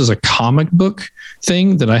is a comic book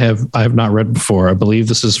thing that I have not read before. I believe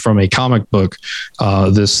this is from a comic book.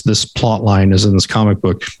 This plot line is in this comic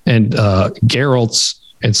book, and Geralt's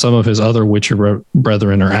and some of his other Witcher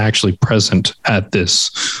brethren are actually present at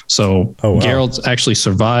this. So Geralt actually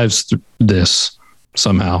survives this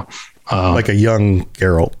somehow. Like a young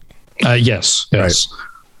Geralt. Yes. Right.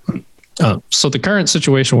 So the current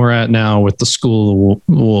situation we're at now with the School of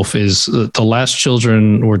the Wolf is the last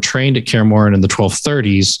children were trained at Kaer Morhen in the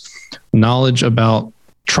 1230s. Knowledge about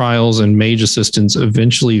trials and mage assistance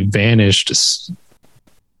eventually vanished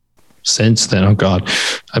since then. Oh God,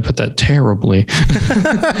 I put that terribly.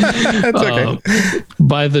 That's okay.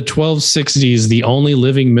 By the 1260s, the only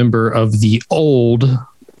living member of the old,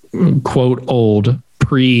 quote, old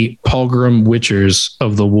pre-Pogrom Witchers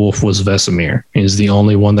of the Wolf was Vesemir. He's the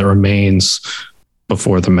only one that remains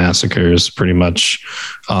before the massacres, pretty much,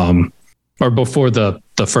 or before the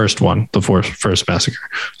first one, the first massacre.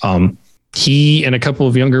 He and a couple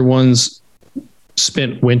of younger ones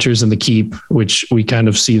spent winters in the keep, which we kind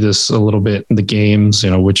of see this a little bit in the games.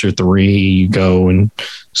 Witcher 3, you go and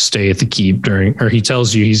stay at the keep or he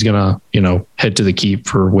tells you he's gonna, head to the keep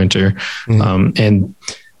for winter. And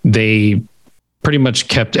they pretty much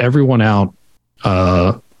kept everyone out,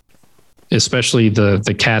 especially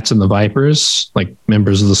the cats and the vipers, like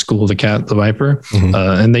members of the School of the Viper.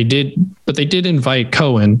 And they did invite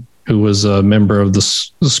Cohen, who was a member of the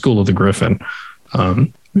School of the Griffin.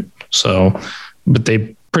 But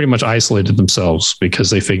they pretty much isolated themselves because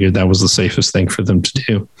they figured that was the safest thing for them to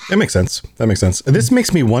do. That makes sense. This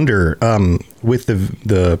makes me wonder, with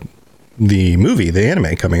the movie, the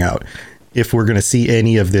anime coming out, if we're going to see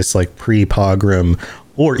any of this like pre-Pogrom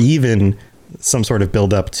or even some sort of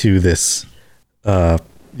build up to this,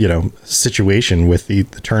 situation with the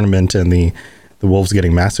tournament and the wolves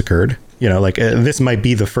getting massacred. This might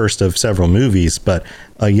be the first of several movies, but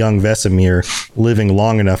a young Vesemir living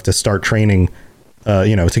long enough to start training,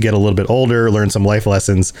 to get a little bit older, learn some life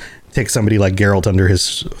lessons, take somebody like Geralt under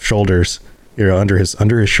his shoulders, under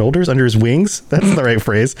his wings. That's the right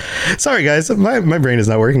phrase. Sorry, guys. My brain is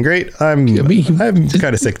not working great. I'm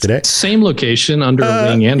kind of sick today. Same location, under a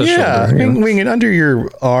wing and a shoulder. Wing and under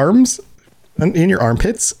your arms, in your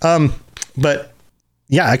armpits. But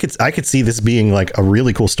yeah, I could see this being like a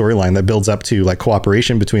really cool storyline that builds up to like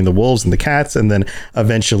cooperation between the wolves and the cats, and then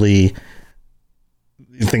eventually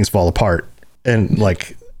things fall apart, and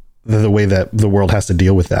like the way that the world has to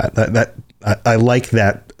deal with that. I like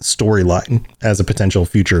that storyline as a potential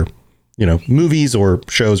future, movies or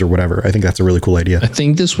shows or whatever. I think that's a really cool idea. I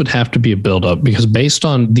think this would have to be a build up because based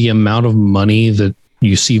on the amount of money that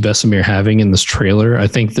you see Vesemir having in this trailer, I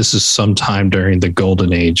think this is sometime during the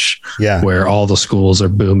golden age, where all the schools are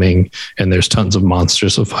booming and there's tons of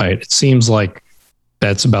monsters to fight. It seems like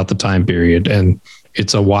that's about the time period, and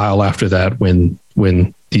it's a while after that when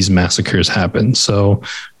these massacres happen. So,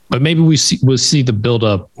 but maybe we'll see the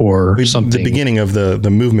buildup or something. The beginning of the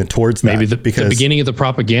movement towards maybe the beginning of the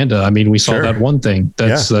propaganda. I mean, we saw that one thing.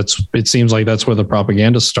 That's it seems like that's where the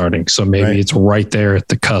propaganda's starting. So maybe it's right there at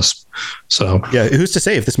the cusp. So yeah, who's to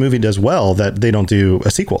say if this movie does well that they don't do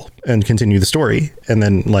a sequel and continue the story and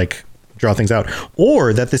then like draw things out,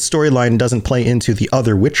 or that this storyline doesn't play into the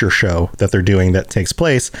other Witcher show that they're doing that takes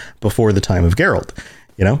place before the time of Geralt.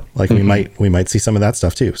 We might see some of that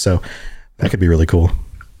stuff too. So that could be really cool.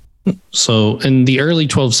 So in the early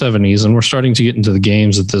 1270s, and we're starting to get into the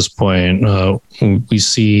games at this point, we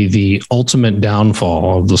see the ultimate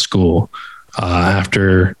downfall of the school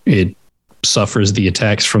after it suffers the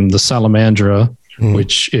attacks from the Salamandra,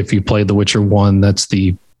 which if you played The Witcher 1, that's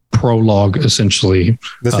the prologue, essentially.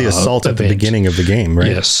 That's the assault at the beginning of the game, right?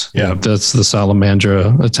 Yes. Yeah. That's the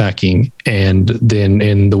Salamandra attacking. And then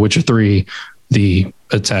in The Witcher 3, the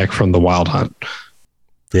attack from the Wild Hunt.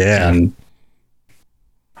 Yeah. And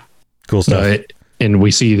Cool stuff. And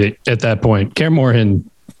we see that at that point, Kaer Morhen,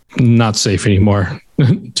 not safe anymore.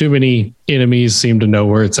 Too many enemies seem to know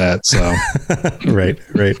where it's at. So, right.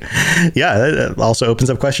 Yeah. That also opens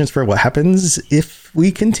up questions for what happens if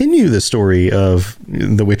we continue the story of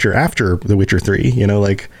The Witcher after The Witcher 3,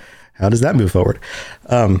 like how does that move forward?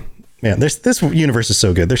 Man, this universe is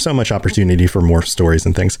so good. There's so much opportunity for more stories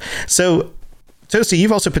and things. So, Toasty,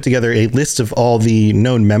 you've also put together a list of all the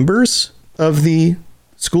known members of the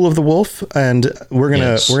School of the Wolf, and we're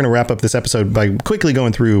gonna wrap up this episode by quickly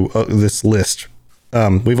going through this list.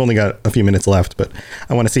 We've only got a few minutes left, but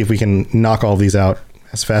I want to see if we can knock all these out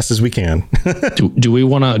as fast as we can. do we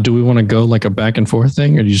want to go like a back and forth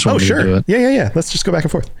thing, or do you just want to do it? Yeah. Let's just go back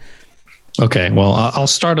and forth. Okay, well, I'll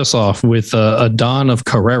start us off with Adon of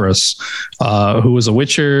Carreras, who was a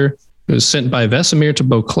Witcher who was sent by Vesemir to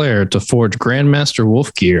Beauclair to forge Grandmaster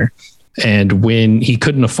Wolfgear. And when he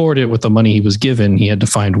couldn't afford it with the money he was given, he had to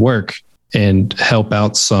find work and help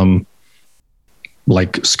out some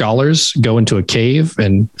scholars go into a cave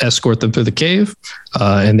and escort them through the cave.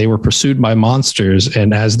 And they were pursued by monsters.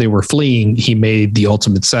 And as they were fleeing, he made the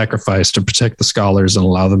ultimate sacrifice to protect the scholars and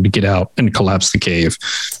allow them to get out and collapse the cave.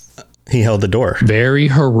 He held the door. Very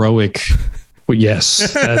heroic. Well,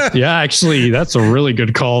 yes. Actually, that's a really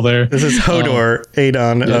good call there. This is Hodor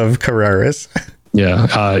Adon of Carreras.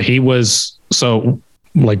 Yeah. He was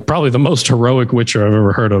probably the most heroic Witcher I've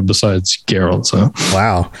ever heard of besides Geralt. So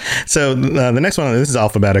wow. So the next one, this is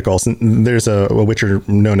alphabetical. So there's a Witcher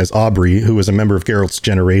known as Aubrey, who was a member of Geralt's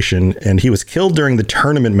generation, and he was killed during the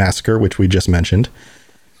Tournament Massacre, which we just mentioned.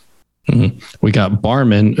 Mm-hmm. We got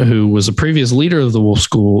Barman, who was a previous leader of the Wolf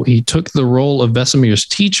School. He took the role of Vesemir's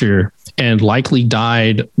teacher and likely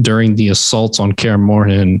died during the assaults on Kaer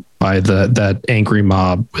Morhen by that angry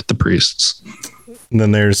mob with the priests. And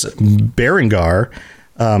then there's Berengar,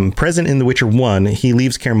 present in The Witcher 1. He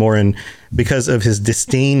leaves Kaer Morhen because of his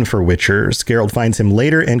disdain for Witchers. Geralt finds him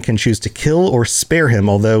later and can choose to kill or spare him,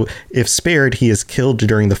 although if spared, he is killed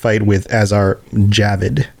during the fight with Azar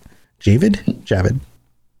Javid. Javid?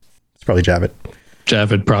 It's probably Javid.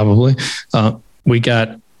 Javid, probably. We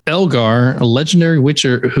got Elgar, a legendary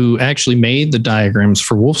Witcher who actually made the diagrams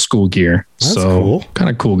for Wolf School gear. That's so cool. Kind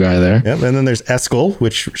of cool guy there. Yep. And then there's Eskel,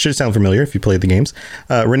 which should sound familiar if you played the games.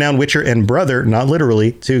 Renowned Witcher and brother, not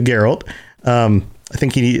literally, to Geralt. I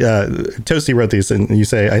think Toasty wrote these, and you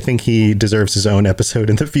say, I think he deserves his own episode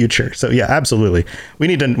in the future. So yeah, absolutely.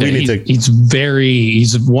 He's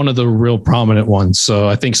one of the real prominent ones. So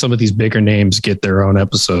I think some of these bigger names get their own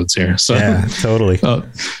episodes here. So yeah, totally. I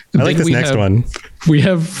like this next one. We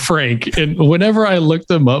have Frank, and whenever I looked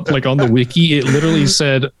them up, on the wiki, it literally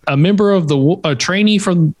said a member of a trainee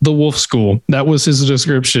from the Wolf School. That was his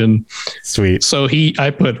description. Sweet. So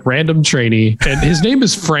I put random trainee, and his name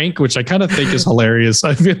is Frank, which I kind of think is hilarious.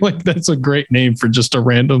 I feel like that's a great name for just a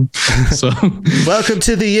random. So, welcome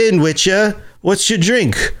to the inn, Witcher. What's your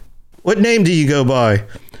drink? What name do you go by?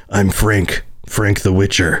 I'm Frank the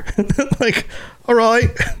Witcher. All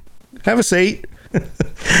right, have a seat.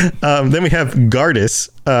 Then we have Gardus,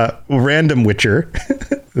 random Witcher.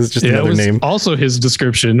 This is just another name. Also, his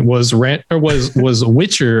description was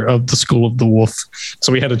Witcher of the School of the Wolf.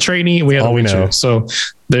 So we had a trainee and we had a Witcher. So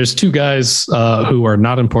there's two guys who are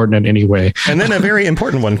not important in any way. And then a very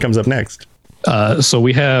important one comes up next. So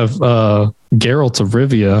we have Geralt of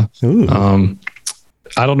Rivia.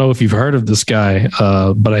 I don't know if you've heard of this guy,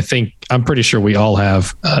 but I'm pretty sure we all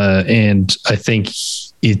have. And I think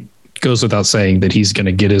it goes without saying that he's going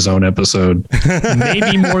to get his own episode,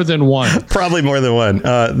 maybe more than one. Probably more than one.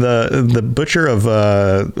 The butcher of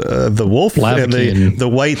the wolf, and the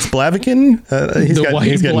white Blaviken. He's got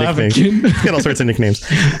nicknames. He's got all sorts of nicknames.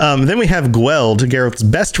 Then we have Gweld, Geralt's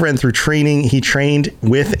best friend through training. He trained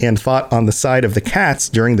with and fought on the side of the cats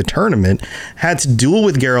during the tournament, had to duel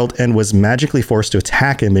with Geralt and was magically forced to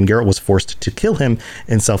attack him, and Geralt was forced to kill him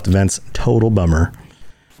in self-defense. Total bummer.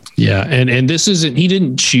 Yeah, and this isn't, he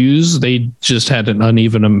didn't choose, they just had an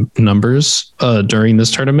uneven numbers during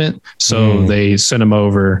this tournament. So they sent him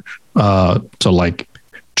over to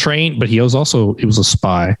train, but he was a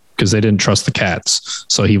spy because they didn't trust the cats.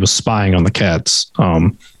 So he was spying on the cats.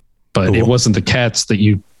 But cool. It wasn't the cats that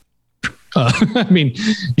you you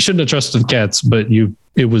shouldn't have trusted the cats, but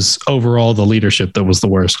it was overall the leadership that was the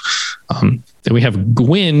worst. Then we have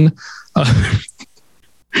Gwyn.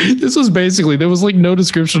 This was basically, there was no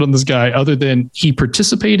description on this guy other than he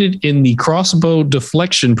participated in the crossbow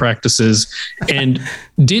deflection practices and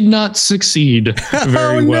did not succeed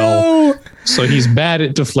very well. So he's bad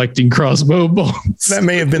at deflecting crossbow bolts. That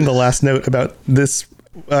may have been the last note about this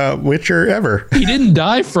Witcher ever. He didn't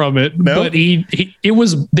die from it, but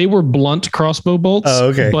they were blunt crossbow bolts. Oh,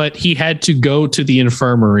 okay. But he had to go to the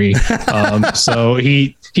infirmary. So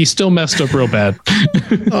he still messed up real bad.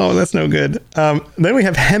 Oh, that's no good. Then we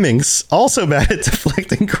have Hemmings, also bad at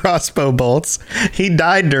deflecting crossbow bolts. He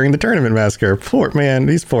died during the tournament massacre. Poor man,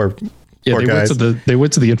 these poor guys. They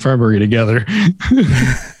went to the infirmary together.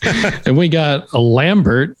 And we got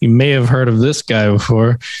Lambert. You may have heard of this guy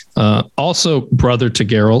before. Also brother to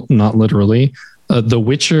Geralt, not literally. The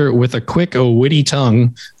Witcher with a quick, witty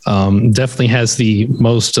tongue. Definitely has the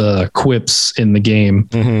most quips in the game.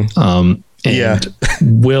 Mm-hmm. And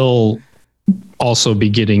will also be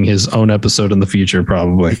getting his own episode in the future,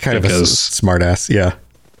 probably. Kind of a smart ass. Yeah,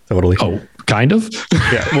 totally. Oh, kind of.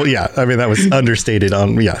 Yeah. Well, yeah. I mean, that was understated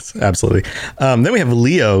yes, absolutely. Then we have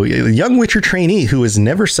Leo, a young Witcher trainee who was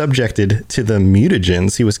never subjected to the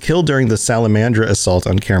mutagens. He was killed during the Salamandra assault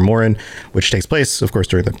on Kaer Morhen, which takes place, of course,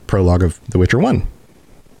 during the prologue of The Witcher 1.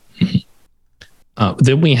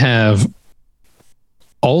 Then we have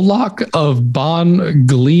Olak of Bon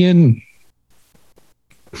Glean.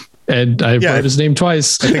 And I wrote his name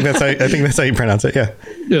twice. I think that's how you pronounce it. Yeah.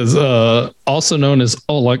 Yes. Also known as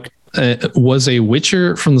Olak, was a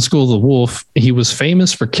Witcher from the School of the Wolf. He was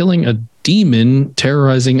famous for killing a demon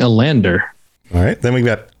terrorizing a lander. All right. Then we've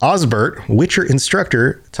got Osbert, Witcher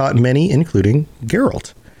instructor, taught many, including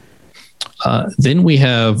Geralt. Then we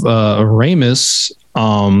have Ramus,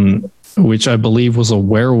 which I believe was a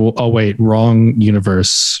werewolf. Oh, wait, wrong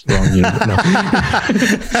universe. No.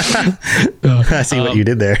 I see what you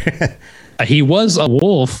did there. He was a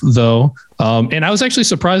wolf, though. And I was actually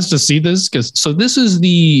surprised to see this so this is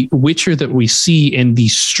the Witcher that we see in the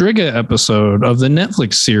Striga episode of the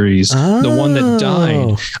Netflix series, the one that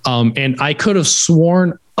died. And I could have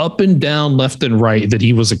sworn up and down, left and right, that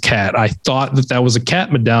he was a cat. I thought that was a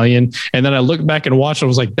cat medallion. And then I looked back and watched, I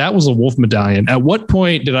was like, that was a wolf medallion. At what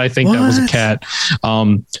point did I think that was a cat?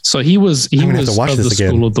 So he was of the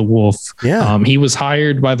School of the Wolf. Yeah. He was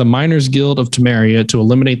hired by the Miners Guild of Temeria to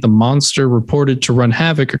eliminate the monster reported to run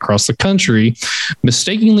havoc across the country,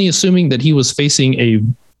 mistakenly assuming that he was facing a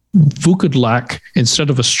Vukudlak instead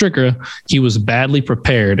of a Striga. He was badly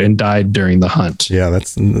prepared and died during the hunt. Yeah,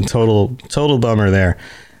 that's a total bummer there.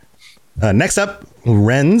 Next up,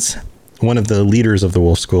 Renz, one of the leaders of the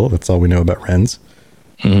Wolf School. That's all we know about Renz.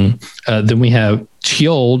 Mm-hmm. Then we have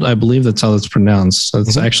Tjold. I believe that's how it's pronounced.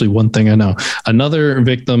 That's actually one thing I know. Another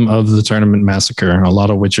victim of the tournament massacre. A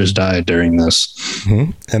lot of Witchers died during this.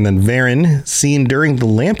 Mm-hmm. And then Varen, seen during the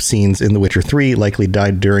lamp scenes in The Witcher 3, likely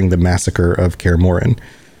died during the massacre of Kaer Morhen.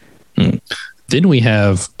 Then we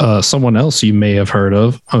have someone else you may have heard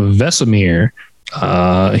of, Vesemir.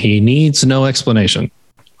 He needs no explanation,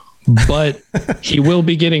 but he will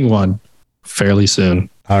be getting one fairly soon.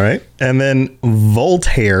 All right. And then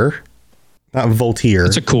Voltaire, not Voltaire.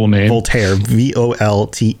 It's a cool name. Voltaire,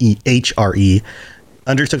 Volthere,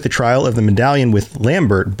 undertook the trial of the medallion with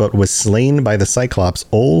Lambert, but was slain by the Cyclops,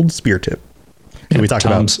 Old Speartip. We talked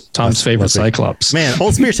about Tom's favorite Cyclops. Man,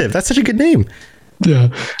 Old Speartip. That's such a good name. Yeah.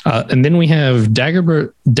 And then we have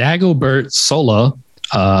Dagobert Sola,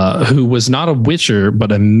 who was not a Witcher,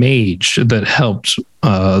 but a mage that helped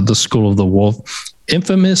the School of the Wolf.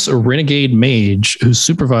 Infamous renegade mage who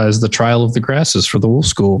supervised the trial of the grasses for the Wolf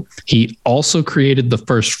School. He also created the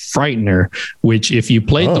first Frightener, which if you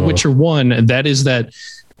played The Witcher 1, that is that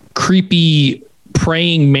creepy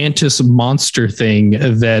praying mantis monster thing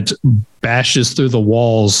that bashes through the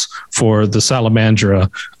walls for the Salamandra.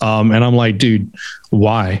 And I'm like, dude,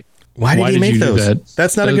 why? Why did he make those?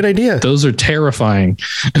 That's not a good idea. Those are terrifying.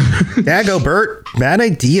 Dagobert, bad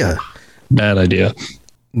idea. Bad idea.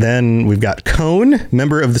 Then we've got Cohen,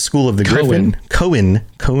 member of the School of the Griffin. Cohen.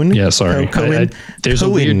 Yeah, sorry. There's a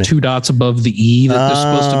weird 2 dots above the E that they're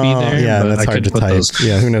supposed to be there. Yeah, that's hard to type. Those.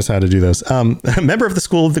 Yeah, who knows how to do those? A member of the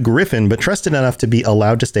School of the Griffin, but trusted enough to be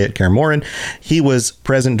allowed to stay at Kaer Morhen. He was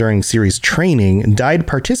present during series training, died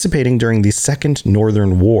participating during the Second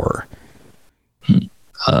Northern War.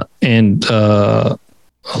 And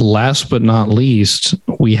last but not least,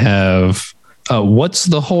 we have... what's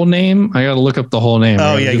the whole name? I got to look up the whole name.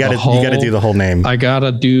 Oh yeah, you got to do the whole name. I got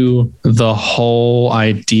to do the whole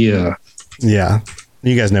idea. Yeah.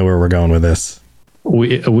 You guys know where we're going with this.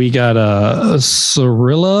 We got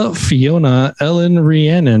Cyrilla Fiona Ellen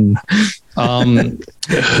Rhiannon,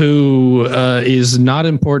 who is not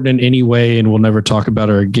important in any way and we'll never talk about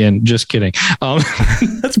her again. Just kidding.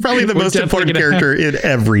 That's probably the most important character in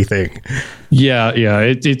everything. Yeah.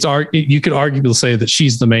 It's you could arguably say that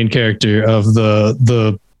she's the main character of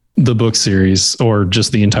the book series or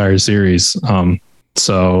just the entire series.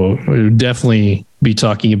 So definitely be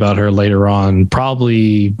talking about her later on,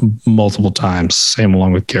 probably multiple times, same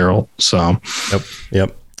along with Carol. So,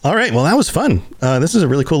 Yep. All right. Well, that was fun. This is a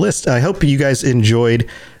really cool list. I hope you guys enjoyed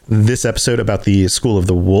this episode about the School of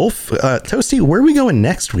the Wolf. Toasty, where are we going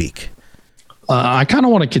next week? I kind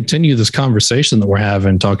of want to continue this conversation that we're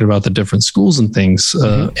having, talking about the different schools and things.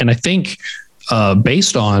 And I think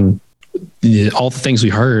based on all the things we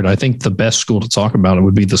heard, I think the best school to talk about it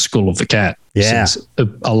would be the School of the Cat. Yeah. Since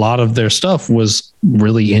a lot of their stuff was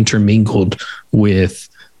really intermingled with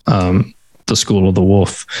the School of the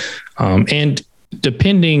Wolf. And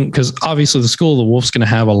depending, because obviously the School of the Wolf's going to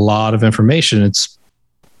have a lot of information. It's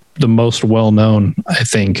the most well-known, I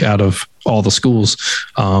think, out of all the schools.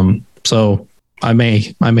 So I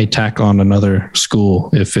may tack on another school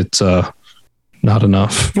if it's not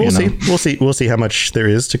enough. We'll see how much there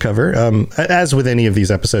is to cover. As with any of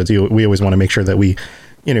these episodes, we always want to make sure that we,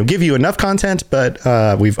 give you enough content, but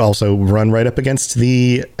we've also run right up against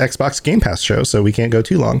the Xbox Game Pass show, so we can't go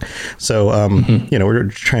too long. So, we're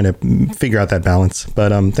trying to figure out that balance. But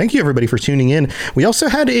thank you everybody for tuning in. We also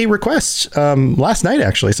had a request last night,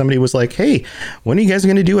 actually. Somebody was like, hey, when are you guys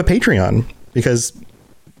going to do a Patreon? Because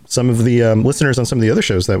some of the listeners on some of the other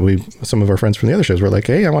shows some of our friends from the other shows were like,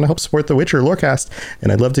 hey, I want to help support the Witcher Lorecast,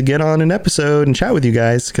 and I'd love to get on an episode and chat with you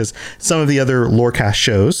guys, because some of the other Lorecast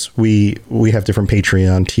shows, we have different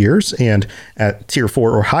Patreon tiers, and at tier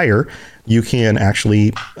 4 or higher, you can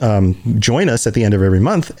actually join us at the end of every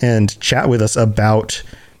month and chat with us about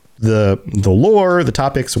the lore, the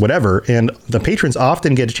topics, whatever. And the patrons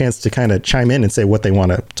often get a chance to kind of chime in and say what they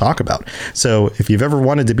want to talk about. So if you've ever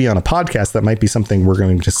wanted to be on a podcast, that might be something we're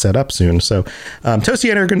going to set up soon. So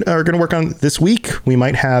Toasty and I are going to work on this week. We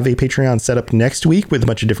might have a Patreon set up next week with a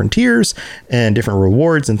bunch of different tiers and different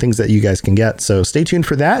rewards and things that you guys can get. So stay tuned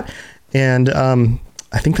for that. And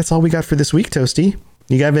I think that's all we got for this week, Toasty.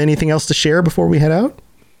 You have anything else to share before we head out?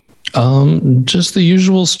 Just the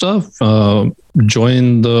usual stuff.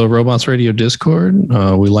 Join the Robots Radio Discord.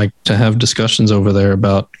 We like to have discussions over there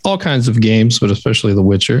about all kinds of games, but especially The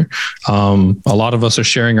Witcher. A lot of us are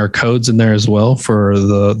sharing our codes in there as well for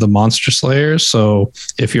the Monster Slayers. So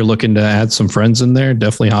if you're looking to add some friends in there,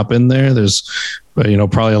 definitely hop in there. There's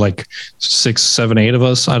probably like 6, 7, 8 of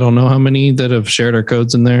us. I don't know how many that have shared our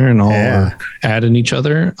codes in there and all are adding each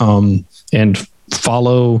other. And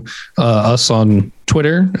follow us on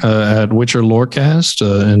Twitter at Witcher Lorecast,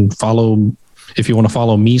 and follow, if you want to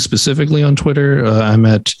follow me specifically on Twitter, I'm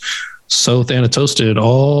at So Thanatoasted,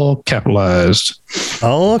 all capitalized.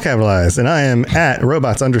 All capitalized. And I am at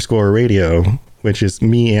robots_radio, which is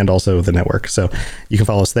me and also the network. So you can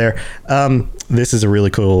follow us there. This is a really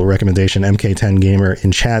cool recommendation. MK10 Gamer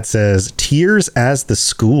in chat says tiers as the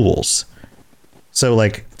schools. So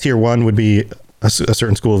like tier 1 would be a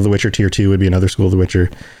certain school of The Witcher. Tier 2 would be another school of The Witcher.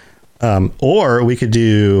 Or we could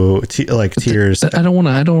do tiers. I don't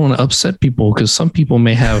want to upset people, because some people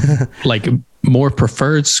may have like more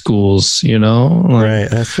preferred schools, Right,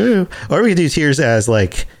 that's true. Or we could do tiers as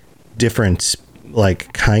like different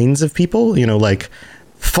like kinds of people, like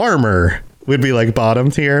farmer would be like bottom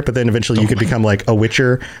tier, but then eventually you could become like a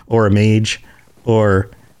witcher or a mage or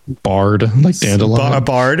bard, like Dandelion. A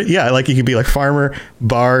bard. Yeah, like you could be like farmer,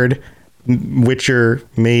 bard, witcher,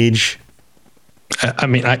 mage. I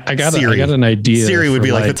mean, I got an idea. Siri would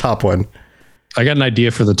be like the top one. I got an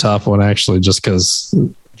idea for the top one, actually, just because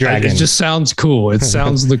it just sounds cool. It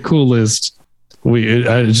sounds the coolest.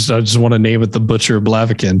 I just want to name it the Butcher of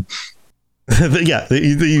Blaviken. Yeah,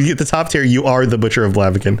 you get the top tier. You are the Butcher of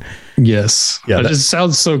Blaviken. Yes. Yeah, it just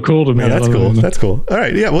sounds so cool to me. Yeah, that's cool. That's cool. All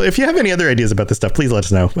right. Yeah. Well, if you have any other ideas about this stuff, please let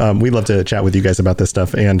us know. We'd love to chat with you guys about this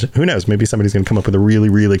stuff. And who knows, maybe somebody's going to come up with a really,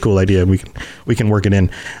 really cool idea, and we can work it in.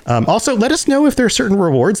 Also, let us know if there are certain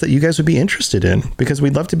rewards that you guys would be interested in, because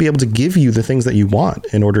we'd love to be able to give you the things that you want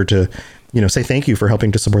in order to, say thank you for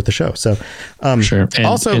helping to support the show. So, sure.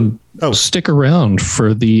 And stick around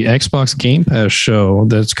for the Xbox Game Pass show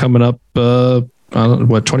that's coming up.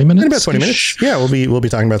 20 minutes? In about 20 minutes. Yeah, we'll be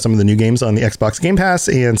talking about some of the new games on the Xbox Game Pass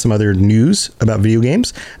and some other news about video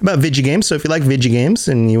games, about Vigi games. So if you like Vigi games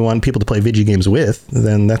and you want people to play Vigi games with,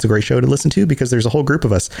 then that's a great show to listen to, because there's a whole group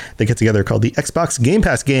of us that get together called the Xbox Game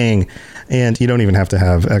Pass Gang. And you don't even have to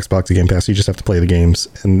have Xbox Game Pass. You just have to play the games,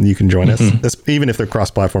 and you can join us. Even if they're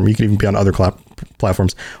cross-platform, you can even be on other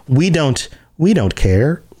platforms. We don't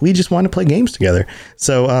care. We just want to play games together.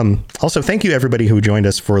 So also, thank you everybody who joined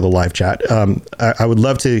us for the live chat. I would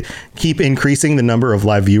love to keep increasing the number of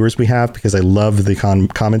live viewers we have, because I love the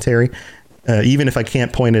commentary. Even if I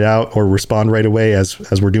can't point it out or respond right away as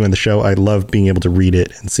we're doing the show, I love being able to read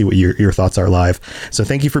it and see what your thoughts are live. So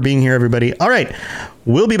thank you for being here, everybody. All right,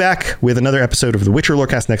 we'll be back with another episode of the Witcher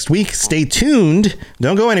Lorecast next week. Stay tuned.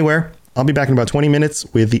 Don't go anywhere. I'll be back in about 20 minutes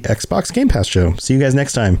with the Xbox Game Pass show. See you guys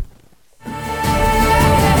next time.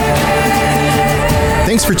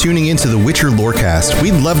 Thanks for tuning into the Witcher Lorecast.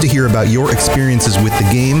 We'd love to hear about your experiences with the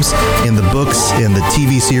games and the books and the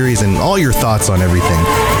TV series and all your thoughts on everything.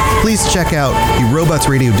 Please check out the Robots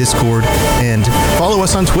Radio Discord and follow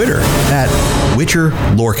us on Twitter at Witcher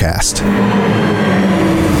Lorecast.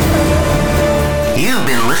 You've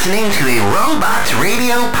been listening to a Robots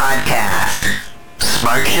Radio podcast.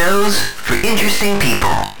 Smart shows for interesting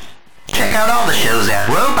people. Check out all the shows at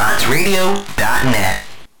robotsradio.net.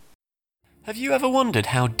 Have you ever wondered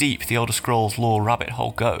how deep the Elder Scrolls lore rabbit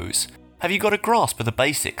hole goes? Have you got a grasp of the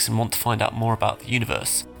basics and want to find out more about the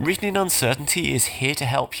universe? Written in Uncertainty is here to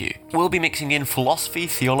help you. We'll be mixing in philosophy,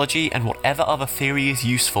 theology, and whatever other theory is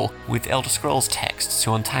useful with Elder Scrolls texts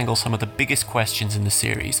to untangle some of the biggest questions in the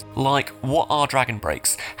series, like what are dragon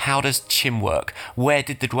breaks, how does Chim work, where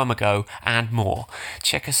did the Dwemer go, and more.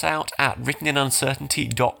 Check us out at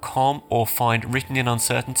writteninuncertainty.com or find Written in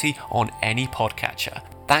Uncertainty on any podcatcher.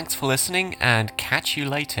 Thanks for listening, and catch you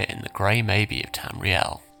later in the Grey Maybe of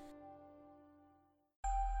Tamriel.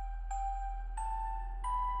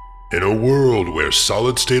 In a world where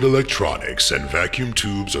solid-state electronics and vacuum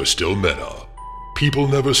tubes are still meta, people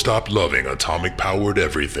never stop loving atomic-powered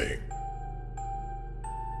everything.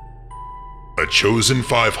 A chosen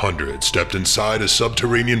 500 stepped inside a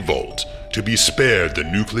subterranean vault to be spared the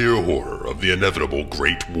nuclear horror of the inevitable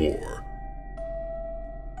Great War.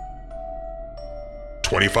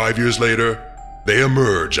 25 years later, they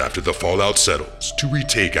emerge after the fallout settles to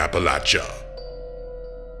retake Appalachia.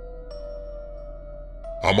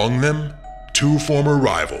 Among them, two former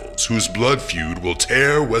rivals whose blood feud will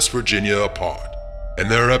tear West Virginia apart in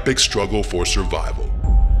their epic struggle for survival.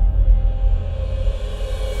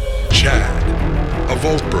 Chad, a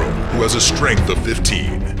vault bro who has a strength of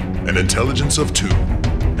 15, an intelligence of 2,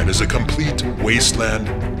 and is a complete wasteland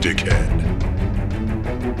dickhead.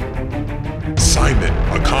 Simon,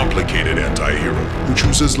 a complicated anti-hero who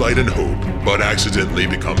chooses light and hope, but accidentally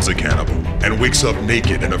becomes a cannibal, and wakes up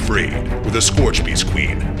naked and afraid with a Scorchbeast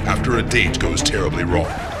queen after a date goes terribly wrong.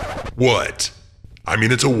 What? I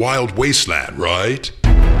mean, it's a wild wasteland, right?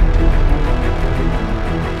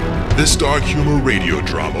 This dark humor radio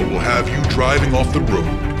drama will have you driving off the road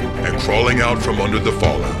and crawling out from under the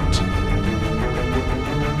fallout.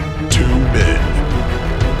 2 men,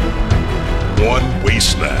 1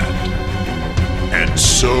 wasteland, and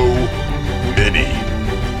so many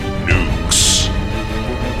nukes.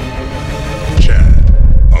 Chad,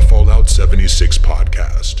 a Fallout 76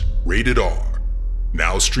 podcast. Rated R.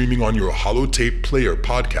 Now streaming on your holotape player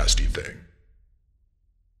podcasty thing.